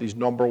mustard is,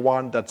 number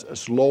one, that's a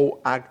slow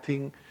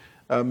acting.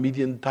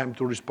 median time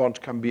to response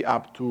can be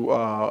up to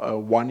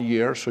 1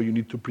 year. So you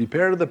need to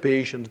prepare the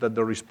patients that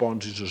the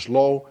response is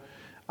slow.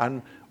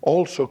 And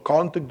also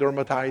contact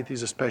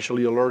dermatitis,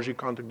 especially allergic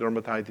contact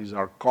dermatitis,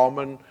 are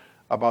common.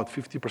 About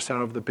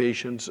 50% of the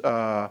patients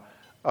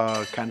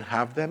can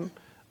have them.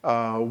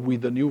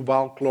 With the new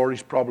Valchlor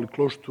is probably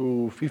close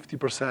to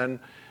 50%.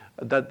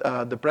 That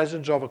the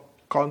presence of a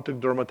contact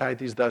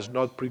dermatitis does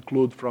not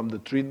preclude from the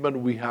treatment.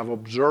 We have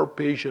observed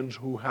patients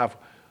who have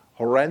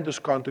horrendous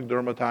contact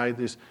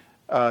dermatitis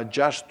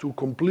just to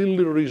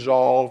completely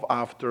resolve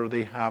after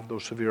they have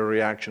those severe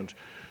reactions.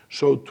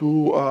 So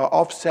to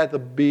offset a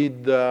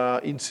bit the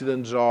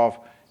incidence of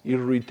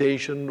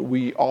irritation,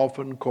 we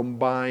often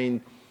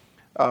combine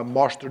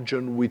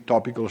Mostergen with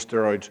topical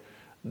steroids.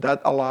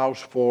 That allows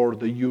for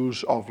the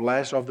use of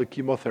less of the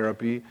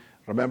chemotherapy.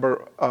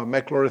 Remember,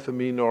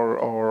 meclorethamine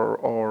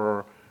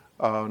or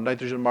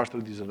nitrogen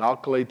mustard is an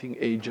alkylating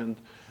agent.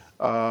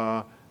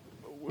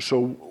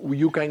 So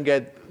you can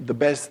get the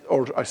best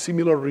or a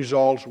similar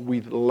results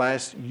with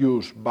less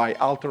use by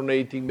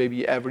alternating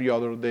maybe every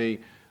other day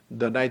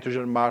the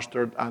nitrogen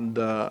mustard and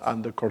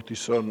the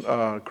cortisone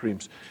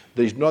creams.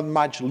 There's not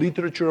much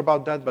literature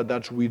about that, but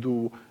that's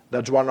one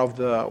of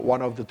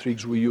the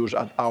tricks we use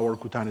at our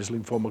cutaneous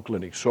lymphoma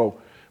clinic. So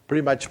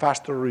pretty much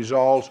faster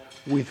results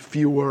with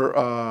fewer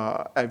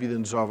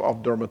evidence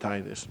of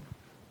dermatitis.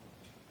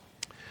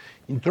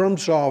 In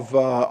terms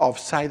of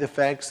side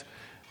effects,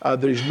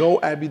 there is no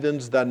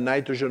evidence that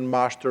nitrogen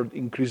mustard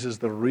increases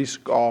the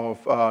risk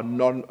of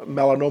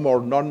melanoma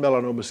or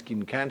non-melanoma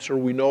skin cancer.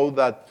 We know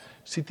that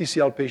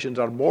CTCL patients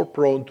are more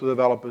prone to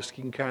develop a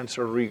skin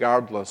cancer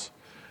regardless.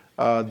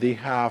 They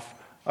have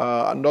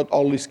not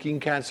only skin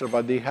cancer,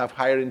 but they have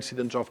higher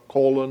incidence of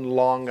colon,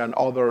 lung, and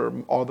other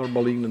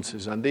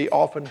malignancies. And they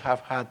often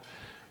have had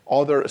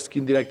other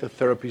skin-directed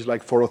therapies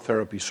like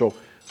phototherapy. So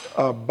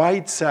by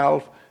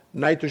itself,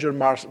 nitrogen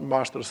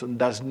mustard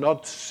does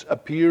not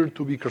appear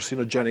to be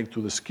carcinogenic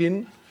to the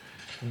skin.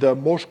 The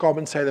most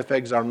common side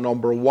effects are,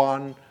 number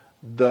one,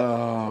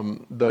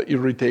 the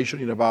irritation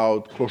in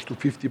about close to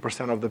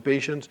 50% of the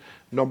patients.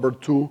 Number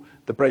two,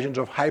 the presence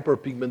of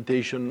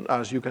hyperpigmentation,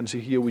 as you can see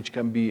here, which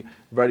can be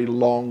very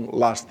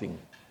long-lasting.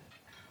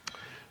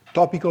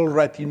 Topical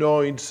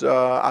retinoids,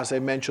 as I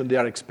mentioned, they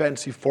are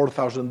expensive,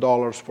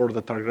 $4,000 for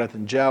the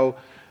Targretin gel.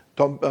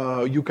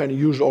 You can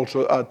use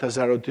also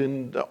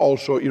tazarotene,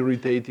 also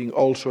irritating,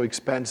 also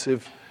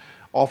expensive.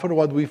 Often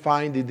what we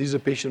find is this is a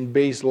patient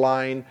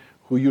baseline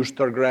who used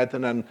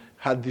Targretin and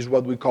had this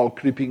what we call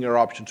creeping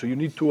eruption. So you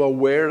need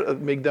to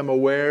make them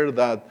aware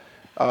that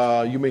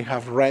you may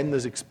have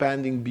redness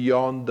expanding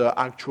beyond the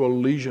actual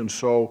lesion.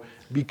 So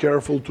be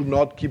careful to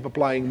not keep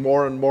applying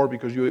more and more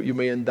because you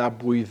may end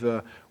up with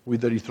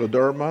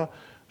erythroderma.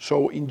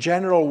 So in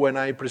general, when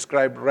I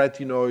prescribe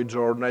retinoids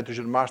or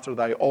nitrogen mustard,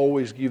 I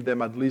always give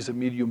them at least a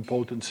medium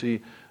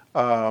potency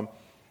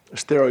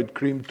steroid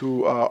cream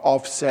to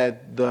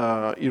offset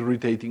the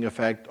irritating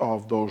effect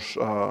of those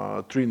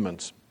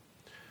treatments.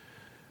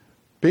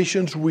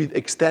 Patients with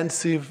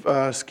extensive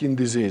skin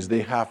disease,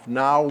 they have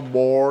now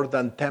more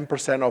than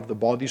 10% of the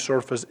body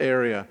surface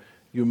area.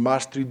 You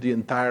must treat the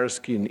entire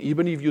skin.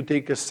 Even if you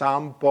take a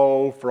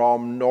sample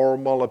from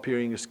normal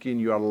appearing skin,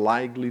 you are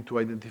likely to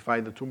identify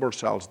the tumor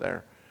cells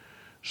there.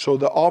 So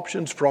the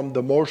options from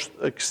the most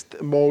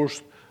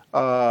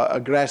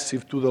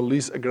aggressive to the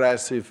least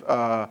aggressive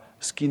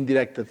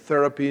skin-directed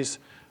therapies,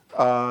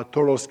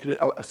 total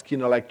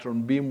skin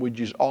electron beam,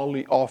 which is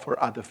only offered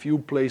at a few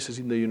places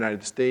in the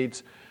United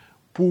States,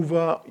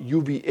 PUVA,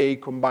 UVA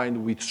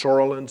combined with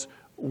Sorolens,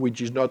 which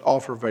is not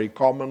offered very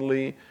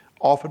commonly,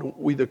 often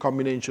with a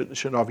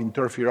combination of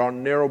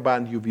interferon,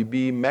 narrowband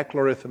UVB,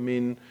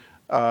 meclorethamine,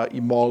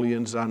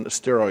 emollients, and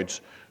steroids.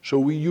 So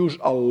we use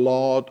a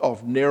lot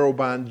of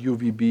narrowband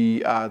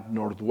UVB at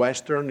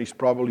Northwestern. It's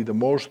probably the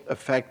most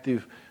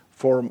effective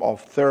form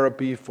of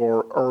therapy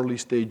for early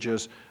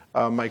stages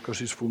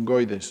mycosis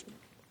fungoides.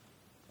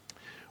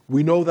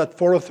 We know that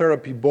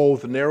phototherapy,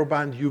 both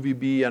narrowband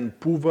UVB and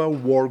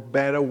PUVA, work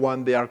better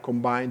when they are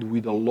combined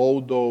with a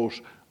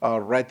low-dose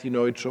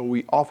retinoid. So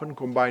we often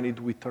combine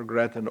it with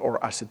Targretin or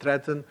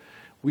acitretin.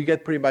 We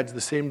get pretty much the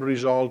same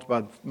result,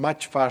 but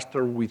much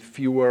faster with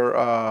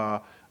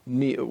fewer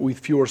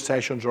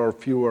sessions or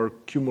fewer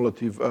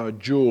cumulative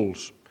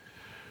joules.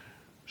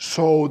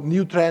 So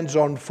new trends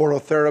on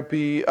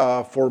phototherapy.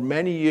 For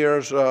many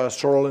years,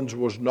 Sorolens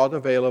was not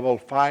available.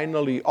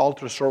 Finally,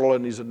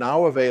 Ultrasorolin is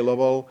now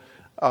available.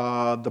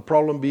 The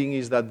problem being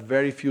is that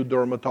very few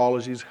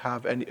dermatologists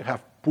have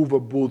PUVA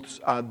booths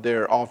at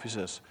their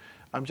offices.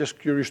 I'm just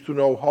curious to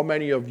know how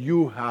many of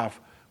you have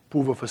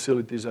PUVA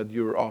facilities at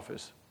your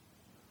office?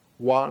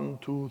 1,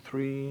 2,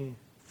 3,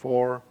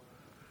 4.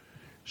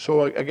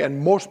 So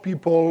again, most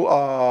people,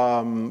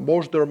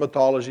 most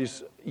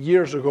dermatologists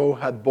years ago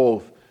had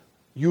both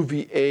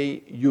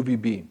UVA,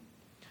 UVB.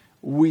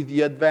 With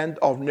the advent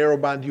of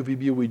narrowband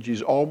UVB, which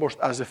is almost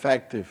as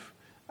effective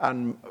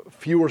and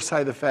fewer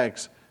side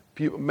effects,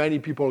 many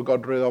people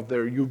got rid of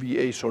their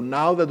UVA. So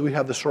now that we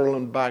have the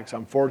Sorolin bags,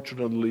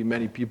 unfortunately,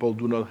 many people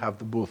do not have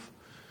the booth.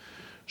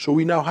 So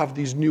we now have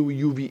this new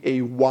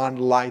UVA1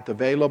 light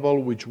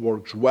available, which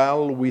works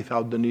well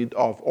without the need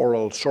of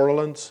oral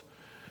surveillance.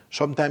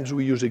 Sometimes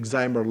we use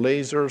excimer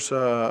lasers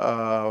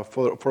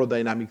for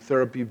dynamic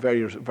therapy,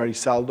 very, very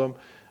seldom.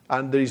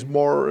 And there is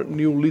more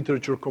new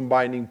literature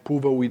combining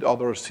PUVA with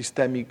other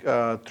systemic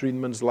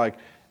treatments like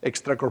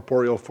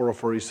extracorporeal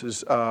phosphorus,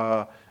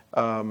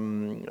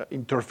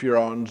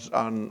 interferons,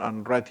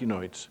 and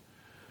retinoids.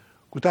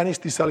 Cutaneous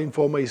T-cell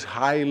lymphoma is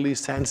highly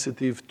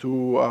sensitive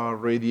to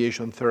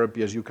radiation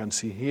therapy, as you can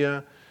see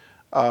here.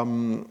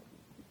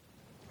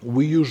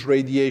 We use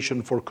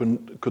radiation for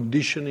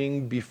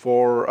conditioning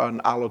before an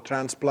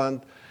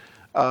allotransplant.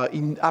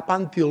 Up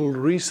until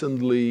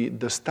recently,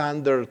 the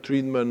standard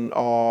treatment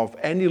of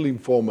any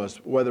lymphomas,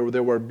 whether they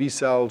were B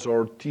cells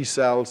or T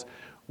cells,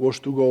 was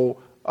to go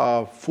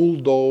full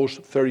dose,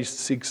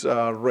 36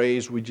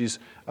 rays, which is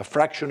a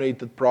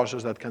fractionated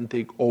process that can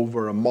take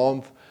over a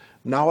month.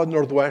 Now at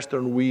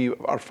Northwestern, we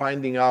are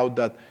finding out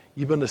that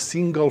even a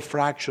single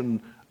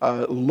fraction,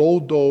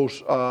 low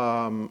dose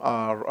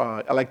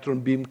electron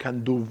beam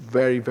can do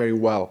very, very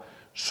well.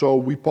 So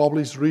we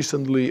published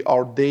recently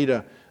our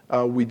data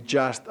with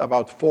just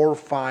about 4 or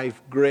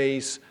 5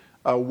 grays,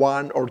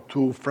 1 or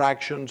 2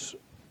 fractions,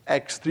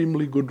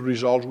 extremely good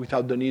results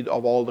without the need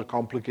of all the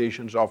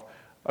complications of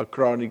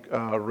chronic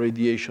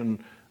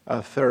radiation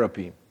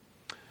therapy.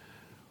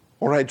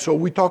 All right, so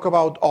we talk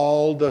about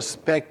all the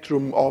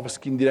spectrum of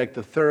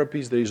skin-directed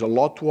therapies. There is a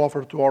lot to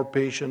offer to our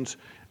patients.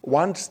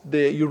 Once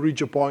you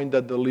reach a point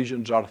that the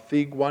lesions are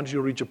thick, once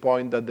you reach a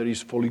point that there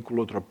is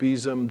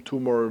folliculotropism,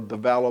 tumor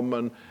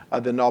development,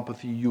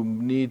 adenopathy, you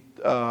need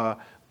the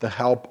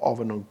help of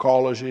an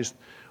oncologist.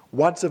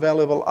 What's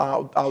available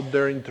out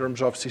there in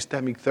terms of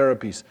systemic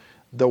therapies?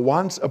 The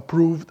ones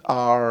approved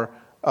are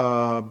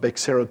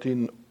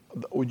bexarotene,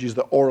 which is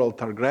the oral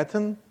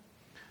targretin,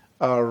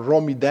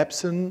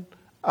 romidepsin,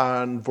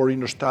 and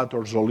vorinostat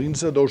or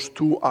Zolinza. Those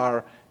two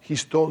are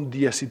histone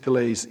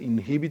deacetylase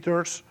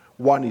inhibitors.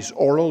 One is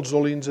oral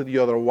Zolinza, the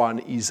other one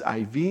is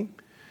IV.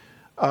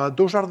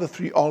 Those are the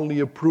 3 only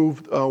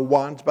approved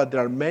ones, but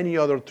there are many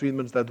other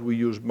treatments that we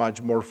use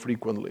much more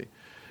frequently.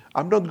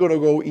 I'm not going to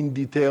go in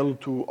detail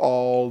to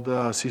all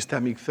the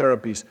systemic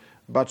therapies,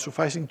 but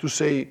sufficing to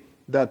say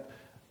that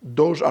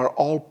those are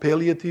all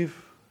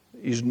palliative.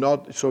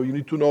 So you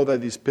need to know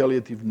that it's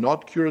palliative,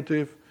 not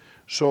curative.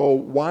 So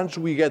once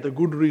we get a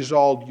good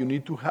result, you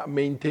need to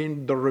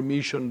maintain the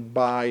remission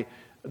by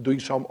doing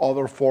some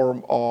other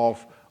form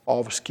of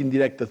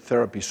skin-directed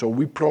therapy. So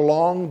we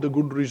prolong the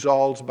good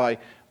results by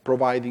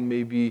providing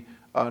maybe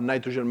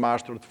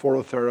nitrogen-mastered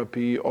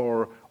phototherapy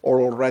or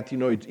oral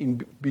retinoids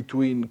in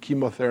between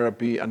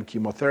chemotherapy and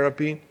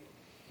chemotherapy.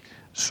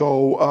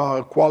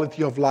 So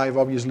quality of life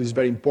obviously is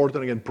very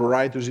important. Again,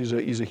 pruritus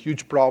is a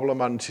huge problem,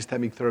 and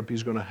systemic therapy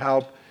is going to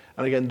help.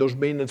 And again, those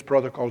maintenance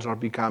protocols are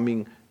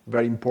becoming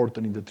very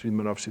important in the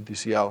treatment of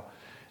CTCL.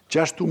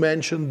 Just to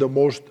mention the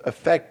most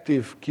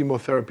effective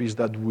chemotherapies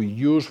that we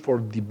use for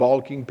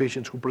debulking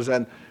patients who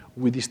present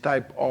with this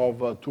type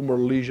of tumor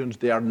lesions,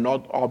 they are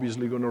not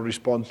obviously going to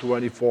respond to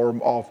any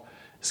form of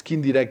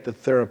skin-directed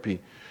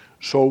therapy.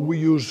 So we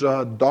use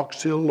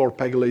Doxil or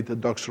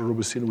pegylated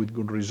doxorubicin with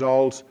good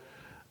results,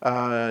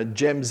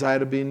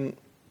 gemcitabine,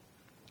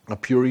 a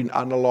purine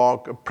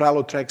analog,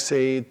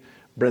 pralotrexate,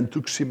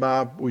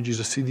 brentuximab, which is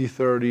a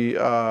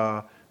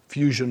CD30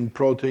 fusion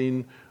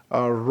protein,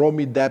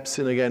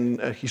 romidepsin, again,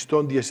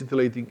 histone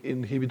deacetylase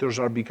inhibitors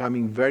are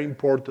becoming very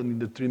important in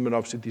the treatment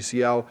of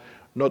CTCL,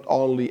 not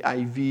only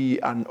IV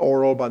and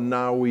oral, but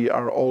now we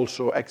are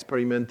also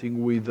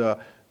experimenting with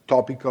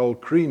topical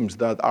creams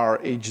that are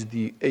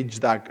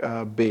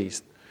HDAC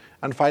based.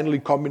 And finally,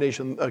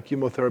 combination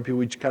chemotherapy,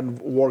 which can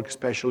work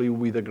especially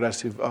with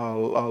aggressive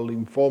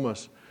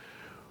lymphomas.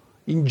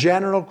 In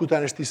general,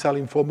 cutaneous T-cell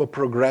lymphoma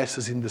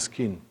progresses in the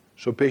skin.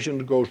 So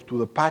patient goes to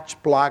the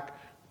patch plaque,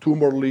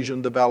 tumor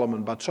lesion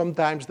development, but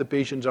sometimes the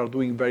patients are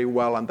doing very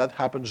well, and that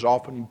happens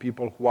often in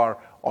people who are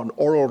on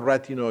oral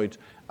retinoids,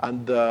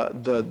 and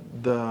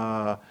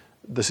the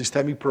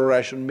systemic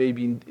progression may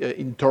be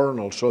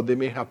internal, so they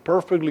may have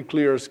perfectly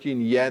clear skin,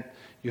 yet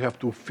you have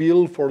to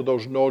feel for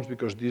those nodes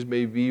because this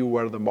may be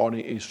where the money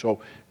is. So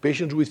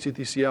patients with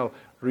CTCL,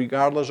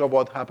 regardless of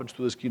what happens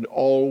to the skin,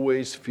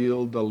 always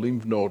feel the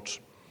lymph nodes.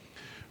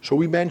 So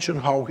we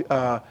mentioned how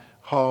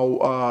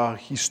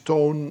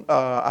histone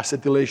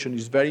acetylation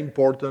is very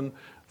important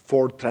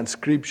for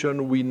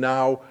transcription. We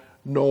now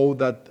know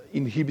that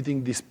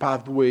inhibiting this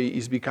pathway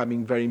is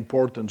becoming very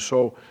important.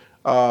 So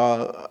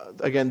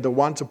again, the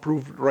ones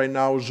approved right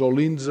now,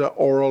 Zolinza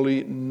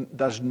orally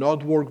does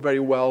not work very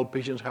well.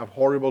 Patients have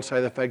horrible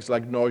side effects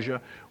like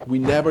nausea. We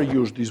never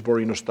use this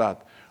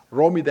vorinostat.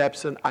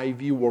 Romidepsin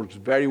IV works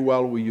very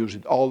well. We use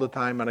it all the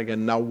time, and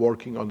again, now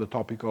working on the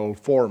topical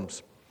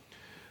forms.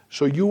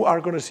 So you are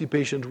going to see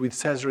patients with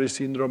Sézary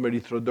syndrome,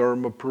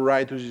 erythroderma.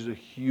 Pruritus is a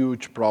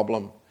huge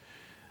problem.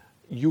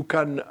 You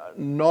can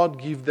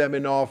not give them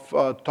enough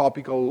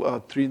topical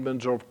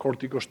treatments of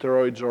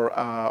corticosteroids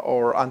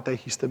or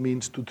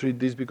antihistamines to treat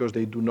this because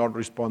they do not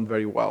respond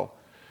very well.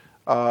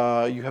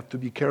 You have to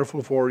be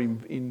careful for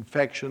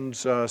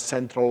infections,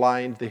 central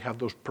lines. They have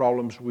those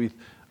problems with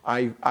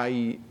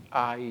ectropion,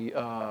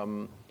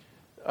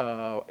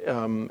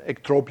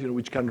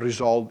 which can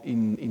result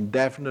in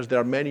deafness. There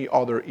are many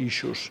other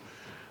issues.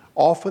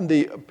 Often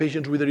the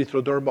patients with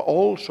erythroderma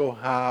also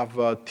have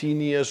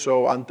tinea,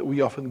 so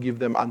we often give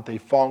them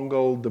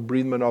antifungal,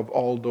 debridement of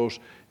all those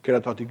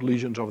keratotic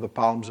lesions of the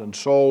palms and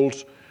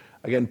soles.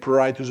 Again,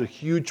 pruritus is a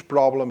huge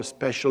problem,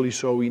 especially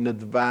so in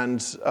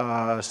advanced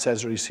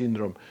Sézary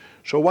syndrome.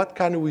 So what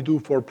can we do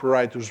for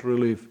pruritus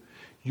relief?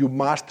 You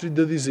must treat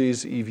the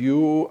disease. If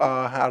you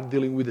are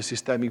dealing with a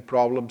systemic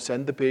problem,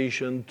 send the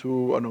patient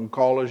to an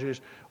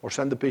oncologist or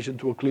send the patient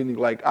to a clinic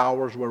like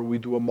ours where we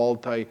do a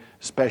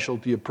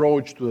multi-specialty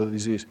approach to the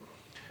disease.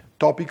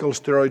 Topical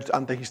steroids,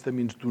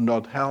 antihistamines do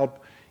not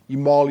help.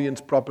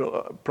 Emollients,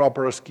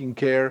 proper skin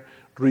care.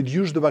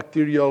 Reduce the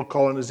bacterial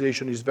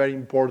colonization is very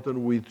important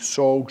with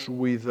soaks,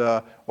 with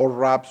or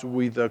wraps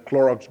with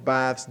Clorox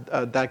baths,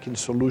 Dakin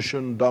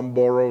solution, dumb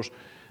boros,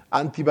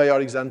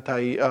 antibiotics,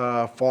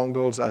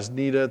 antifungals as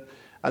needed.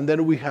 And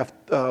then we have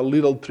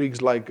little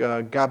tricks like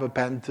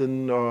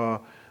gabapentin,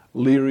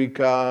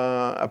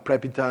 Lyrica,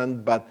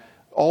 Aprepitant, but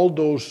all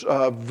those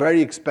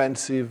very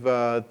expensive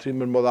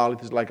treatment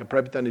modalities like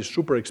Aprepitant is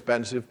super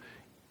expensive,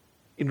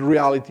 in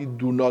reality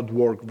do not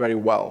work very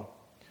well.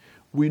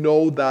 We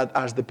know that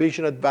as the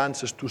patient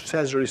advances to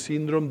Sézary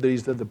syndrome, there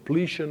is the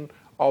depletion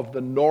of the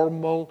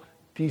normal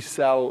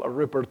T-cell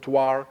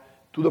repertoire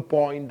to the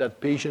point that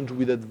patients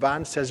with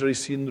advanced Sézary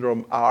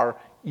syndrome are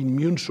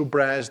immune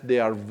suppressed. They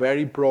are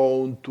very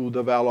prone to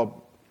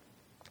develop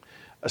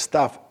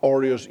Staph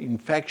aureus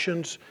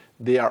infections.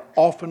 They are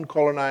often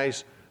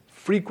colonized,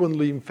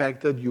 frequently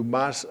infected. You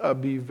must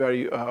be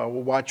very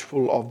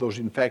watchful of those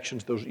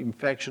infections. Those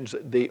infections,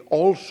 they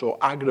also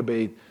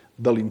aggravate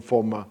the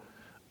lymphoma.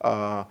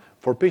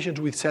 For patients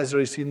with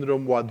Sézary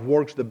syndrome, what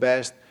works the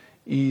best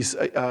is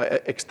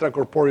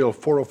extracorporeal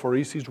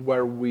phorophoresis,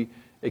 where we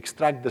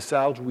extract the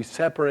cells, we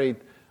separate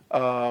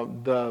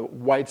the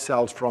white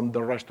cells from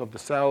the rest of the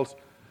cells,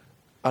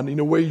 and in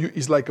a way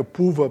it's like a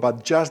PUVA,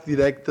 but just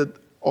directed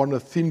on a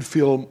thin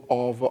film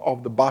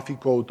of the buffy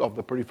coat of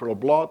the peripheral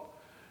blood,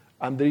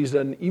 and there is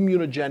an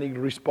immunogenic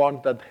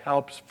response that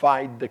helps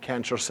fight the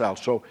cancer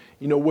cells. So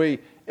in a way,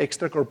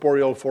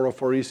 extracorporeal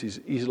phorophoresis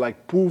is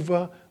like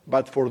PUVA,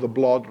 but for the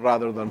blood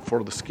rather than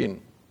for the skin.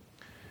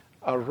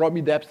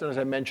 Romidepsin, as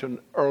I mentioned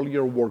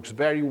earlier, works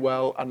very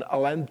well, and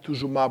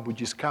alemtuzumab,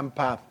 which is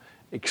Campath,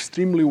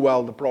 extremely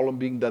well, the problem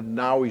being that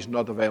now is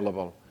not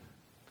available.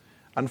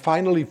 And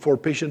finally, for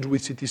patients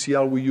with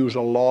CTCL, we use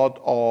a lot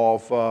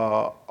of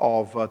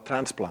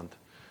transplant.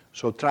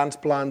 So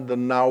transplant,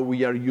 and now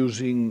we are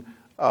using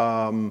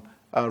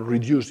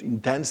reduced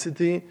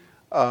intensity,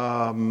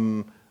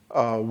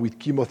 with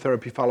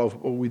chemotherapy followed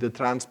with the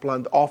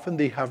transplant. Often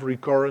they have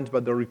recurrence,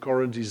 but the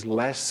recurrence is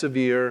less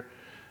severe.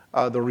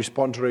 The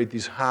response rate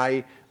is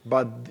high,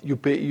 but you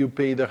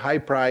pay the high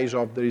price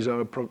of there is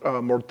a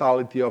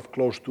mortality of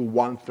close to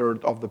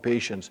 1/3 of the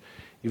patients.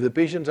 If the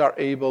patients are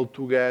able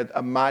to get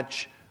a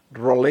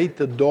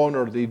match-related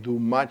donor, they do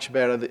much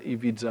better than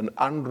if it's an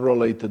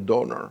unrelated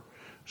donor.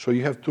 So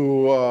you have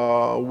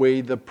to weigh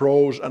the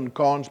pros and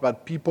cons,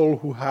 but people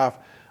who have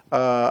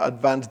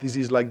advanced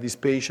disease like this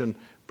patient,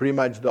 pretty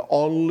much the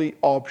only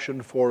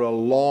option for a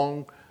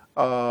long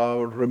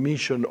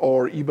remission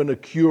or even a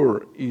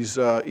cure is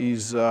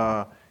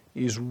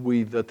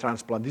with the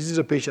transplant. This is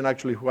a patient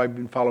actually who I've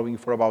been following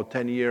for about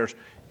 10 years,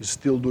 is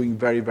still doing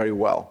very, very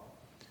well.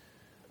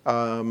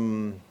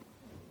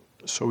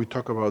 So we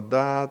talk about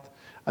that.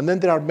 And then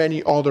there are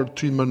many other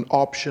treatment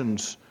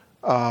options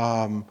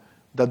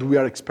that we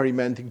are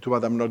experimenting to,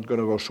 but I'm not going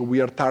to go. So we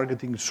are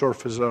targeting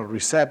surface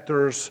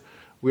receptors.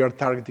 We are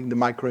targeting the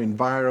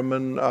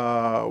microenvironment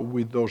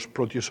with those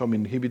proteasome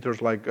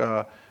inhibitors like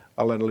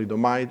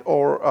lenalidomide,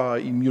 or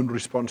immune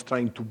response,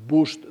 trying to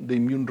boost the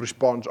immune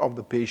response of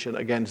the patient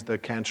against the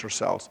cancer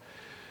cells.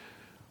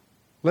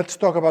 Let's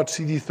talk about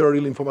CD30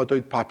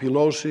 lymphomatoid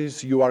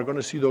papulosis. You are going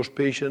to see those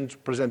patients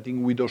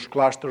presenting with those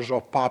clusters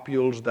of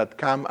papules that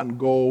come and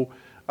go.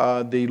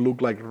 They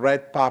look like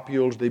red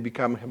papules. They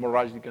become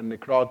hemorrhagic and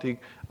necrotic,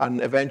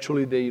 and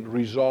eventually they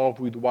resolve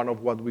with one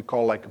of what we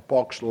call like a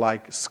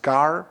pox-like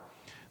scar.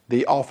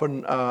 They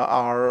often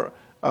are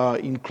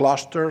in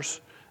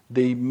clusters.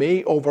 They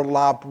may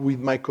overlap with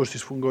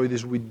mycosis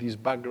fungoides with this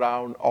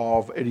background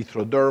of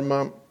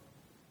erythroderma.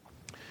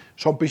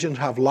 Some patients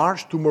have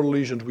large tumor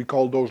lesions. We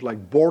call those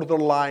like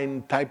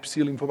borderline type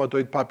C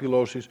lymphomatoid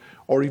papulosis,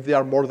 or if they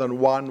are more than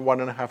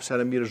 1.5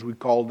 centimeters, we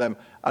call them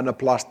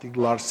anaplastic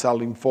large cell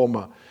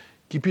lymphoma.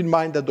 Keep in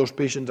mind that those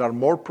patients are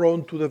more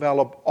prone to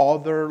develop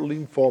other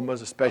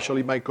lymphomas,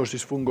 especially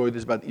mycosis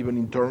fungoides, but even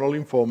internal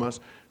lymphomas.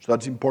 So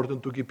that's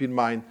important to keep in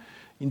mind.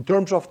 In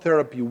terms of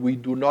therapy, we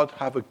do not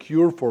have a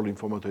cure for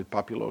lymphomatoid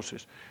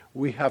papulosis.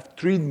 We have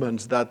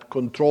treatments that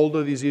control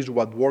the disease.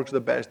 What works the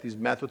best is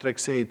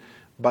methotrexate,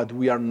 but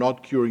we are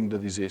not curing the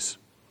disease.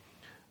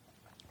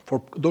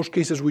 For those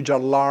cases which are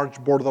large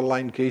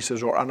borderline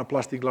cases or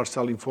anaplastic large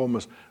cell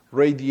lymphomas,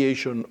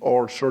 radiation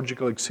or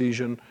surgical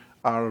excision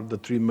are the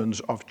treatments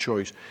of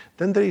choice.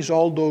 Then there is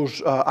all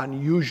those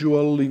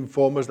unusual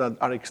lymphomas that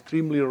are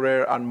extremely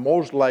rare and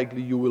most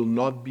likely you will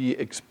not be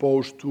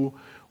exposed to.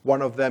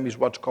 One of them is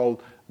what's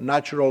called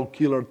natural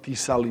killer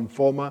T-cell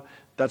lymphoma.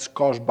 That's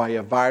caused by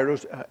a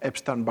virus,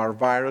 Epstein-Barr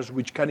virus,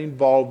 which can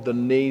involve the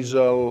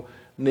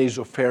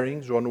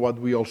nasopharynx, or what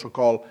we also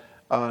call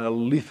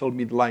lethal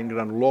midline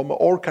granuloma,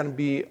 or can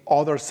be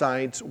other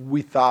sites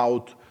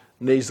without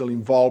nasal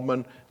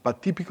involvement,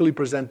 but typically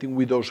presenting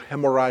with those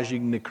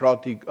hemorrhagic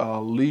necrotic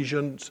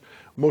lesions,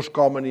 most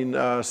common in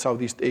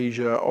Southeast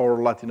Asia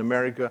or Latin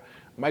America.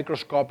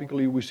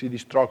 Microscopically, we see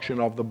destruction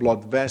of the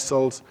blood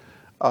vessels.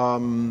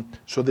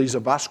 So there is a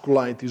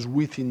vasculitis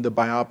within the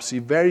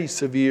biopsy, very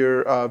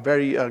severe,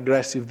 very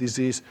aggressive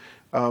disease,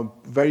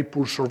 very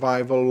poor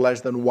survival,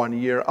 less than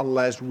 1 year,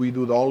 unless we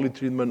do the only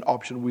treatment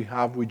option we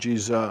have, which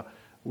is an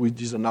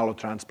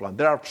allotransplant.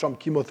 There are some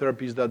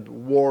chemotherapies that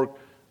work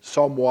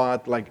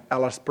somewhat, like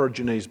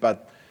elasperginase,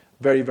 but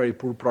very, very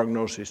poor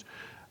prognosis.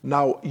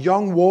 Now,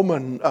 young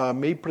women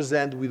may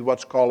present with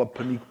what's called a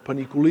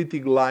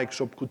panniculitic-like,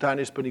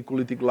 subcutaneous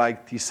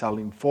panniculitic-like T-cell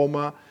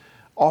lymphoma.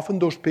 Often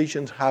those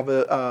patients have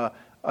an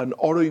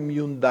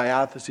autoimmune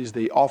diathesis.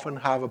 They often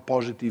have a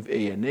positive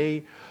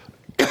ANA.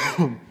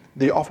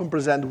 They often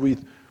present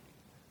with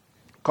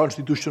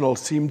constitutional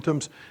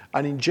symptoms,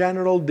 and in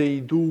general,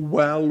 they do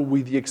well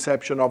with the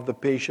exception of the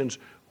patients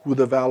who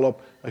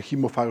develop a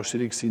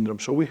hemophagocytic syndrome.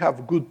 So we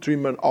have good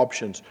treatment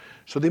options.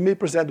 So they may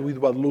present with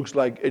what looks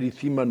like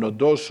erythema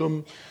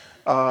nodosum.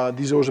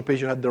 This was a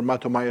patient who had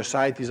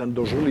dermatomyositis and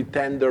those really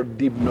tender,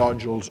 deep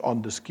nodules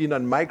on the skin,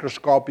 and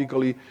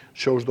microscopically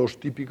shows those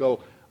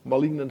typical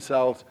malignant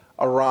cells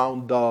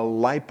around the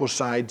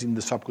lipocytes in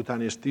the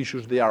subcutaneous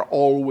tissues. They are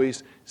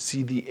always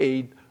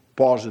CD8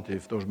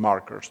 positive, those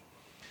markers.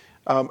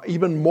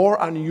 Even more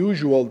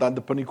unusual than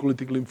the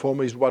panniculitic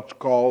lymphoma is what's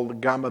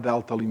called gamma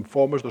delta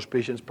lymphomas. Those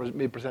patients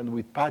may present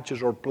with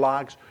patches or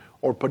plaques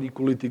or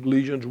panniculitic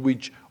lesions,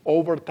 which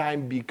over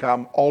time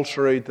become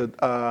ulcerated,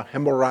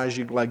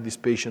 hemorrhagic, like this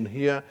patient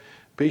here.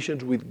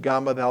 Patients with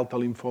gamma delta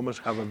lymphomas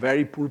have a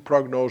very poor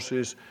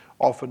prognosis,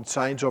 often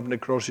signs of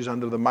necrosis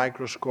under the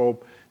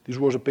microscope. This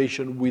was a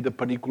patient with a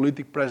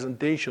panniculitic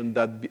presentation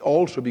that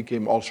also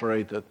became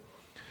ulcerated.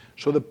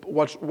 So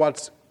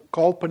what's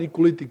called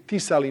panniculitic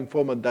T-cell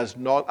lymphoma does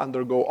not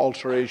undergo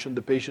ulceration.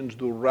 The patients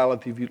do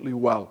relatively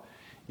well.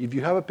 If you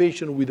have a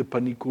patient with a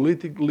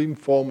panniculitic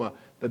lymphoma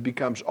that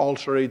becomes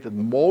ulcerated,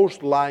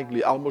 most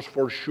likely, almost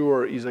for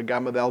sure, is a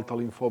gamma delta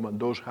lymphoma.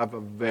 Those have a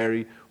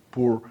very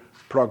poor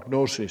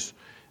prognosis.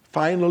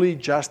 Finally,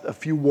 just a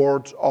few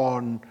words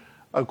on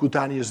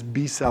cutaneous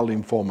B-cell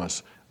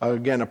lymphomas.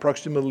 Again,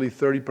 approximately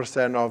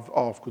 30%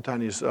 of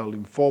cutaneous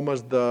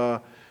lymphomas.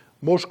 The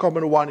most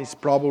common one is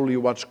probably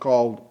what's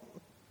called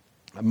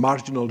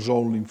marginal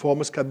zone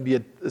lymphomas. Can be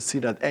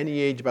seen at any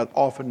age, but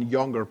often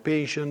younger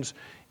patients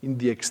in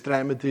the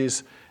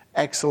extremities.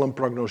 Excellent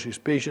prognosis.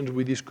 Patients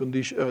with this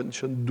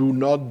condition do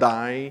not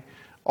die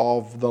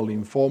of the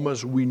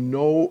lymphomas. We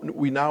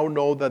now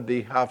know that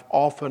they have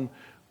often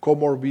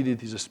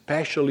comorbidities,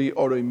 especially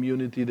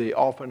autoimmunity. They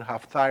often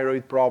have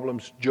thyroid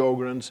problems,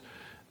 Sjogren's.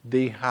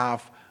 They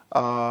have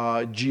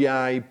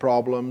GI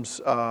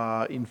problems,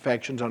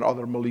 infections, and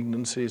other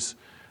malignancies.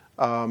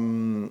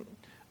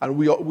 And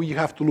we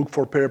have to look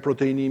for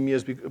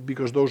paraproteinemias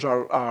because those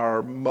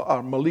are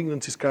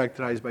malignancies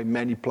characterized by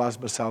many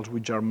plasma cells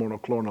which are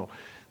monoclonal.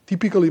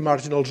 Typically,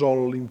 marginal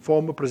zone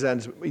lymphoma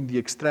presents in the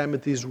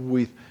extremities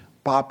with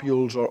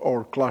papules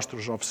or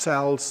clusters of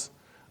cells,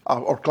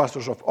 or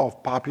clusters of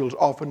papules,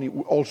 often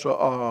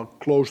also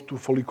close to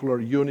follicular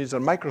units.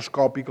 And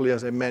microscopically,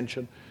 as I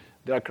mentioned,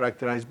 they are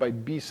characterized by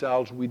B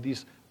cells with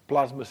this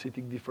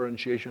plasmacytic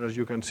differentiation, as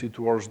you can see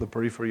towards the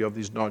periphery of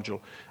this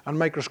nodule. And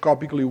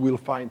microscopically, we'll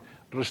find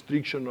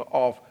restriction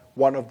of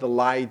one of the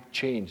light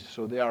chains.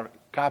 So they are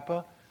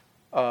kappa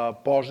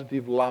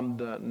positive,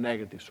 lambda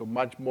negative. So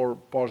much more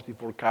positive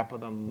for kappa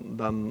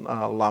than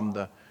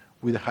lambda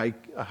with a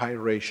high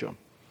ratio.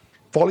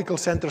 Follicle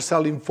center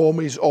cell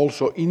lymphoma is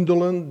also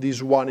indolent.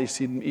 This one is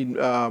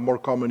more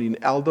common in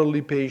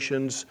elderly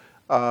patients,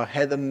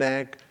 head and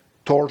neck,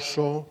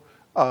 torso.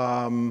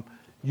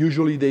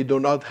 Usually they do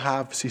not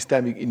have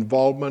systemic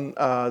involvement.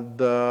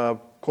 The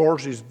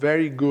course is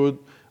very good,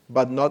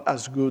 but not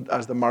as good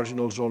as the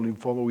marginal zone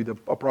lymphoma with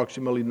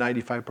approximately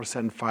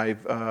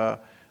 95%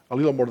 a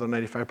little more than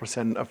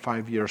 95%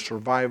 5-year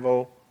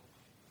survival.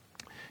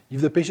 If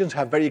the patients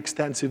have very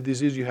extensive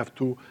disease, you have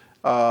to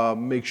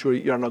make sure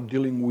you are not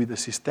dealing with a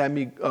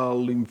systemic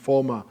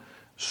lymphoma.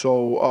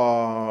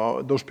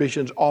 So those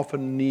patients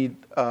often need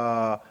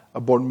a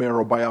bone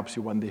marrow biopsy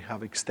when they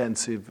have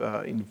extensive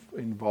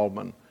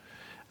involvement.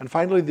 And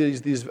finally,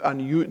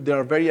 there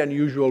are very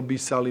unusual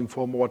B-cell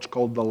lymphoma, what's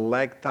called the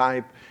leg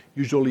type,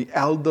 usually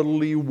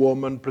elderly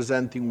woman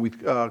presenting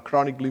with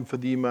chronic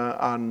lymphedema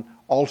and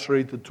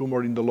ulcerated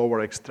tumor in the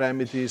lower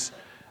extremities.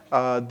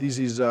 This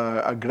is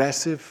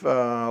aggressive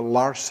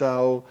large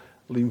cell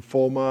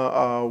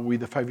lymphoma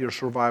with a 5-year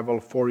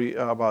survival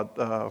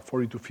about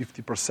 40 to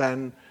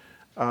 50%.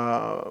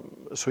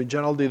 So in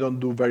general, they don't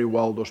do very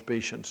well, those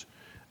patients.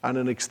 And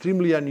an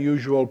extremely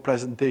unusual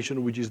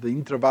presentation, which is the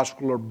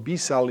intravascular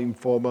B-cell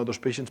lymphoma. Those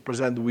patients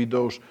present with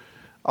those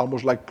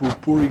almost like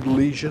purpuric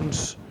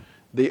lesions.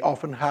 They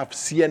often have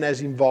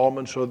CNS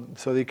involvement, so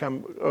they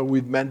come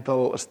with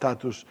mental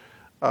status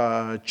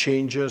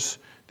changes.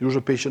 There was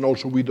a patient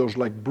also with those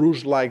like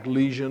bruise-like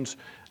lesions.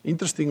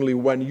 Interestingly,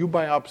 when you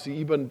biopsy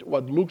even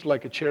what looks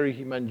like a cherry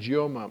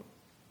hemangioma,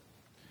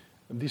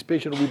 this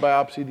patient we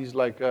biopsied is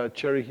like a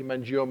cherry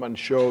hemangioma and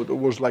showed it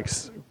was like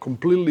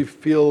completely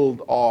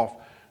filled of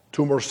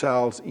tumor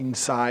cells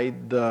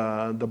inside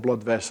the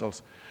blood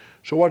vessels.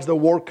 So what's the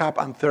workup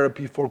and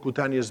therapy for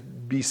cutaneous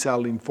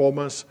B-cell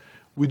lymphomas?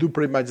 We do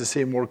pretty much the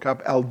same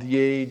workup: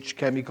 LDH,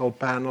 chemical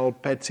panel,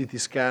 PET CT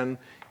scan.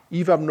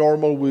 If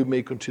abnormal, we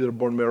may consider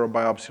bone marrow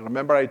biopsy.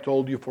 Remember I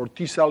told you for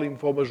T-cell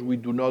lymphomas, we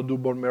do not do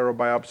bone marrow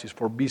biopsies.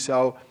 For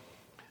B-cell,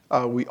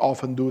 we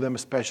often do them,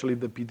 especially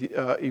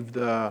if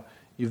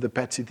the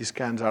PET CT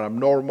scans are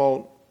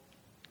abnormal.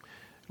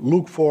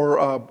 Look for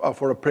a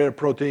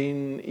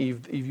paraprotein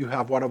if you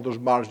have one of those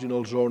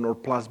marginal zone or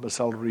plasma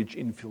cell-rich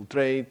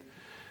infiltrate.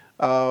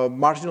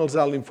 Marginal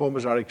zone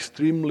lymphomas are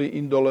extremely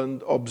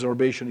indolent.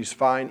 Observation is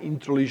fine.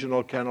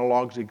 Intralesional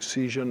analogs,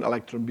 excision,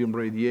 electron beam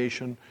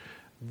radiation.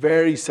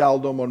 Very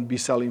seldom on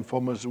B-cell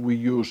lymphomas we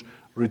use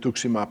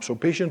rituximab. So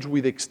patients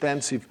with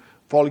extensive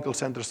follicle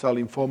center cell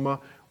lymphoma,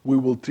 we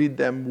will treat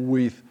them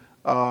with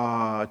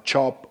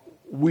CHOP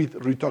with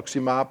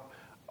rituximab,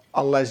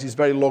 unless it's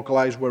very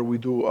localized, where we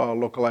do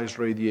localized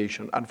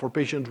radiation. And for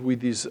patients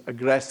with these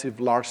aggressive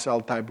large cell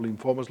type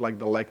lymphomas, like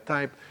the leg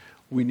type,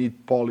 we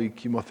need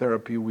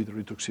polychemotherapy with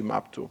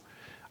rituximab too.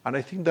 And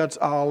I think that's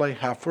all I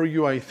have for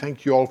you. I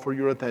thank you all for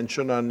your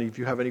attention, and if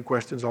you have any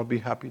questions, I'll be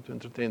happy to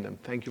entertain them.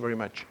 Thank you very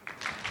much.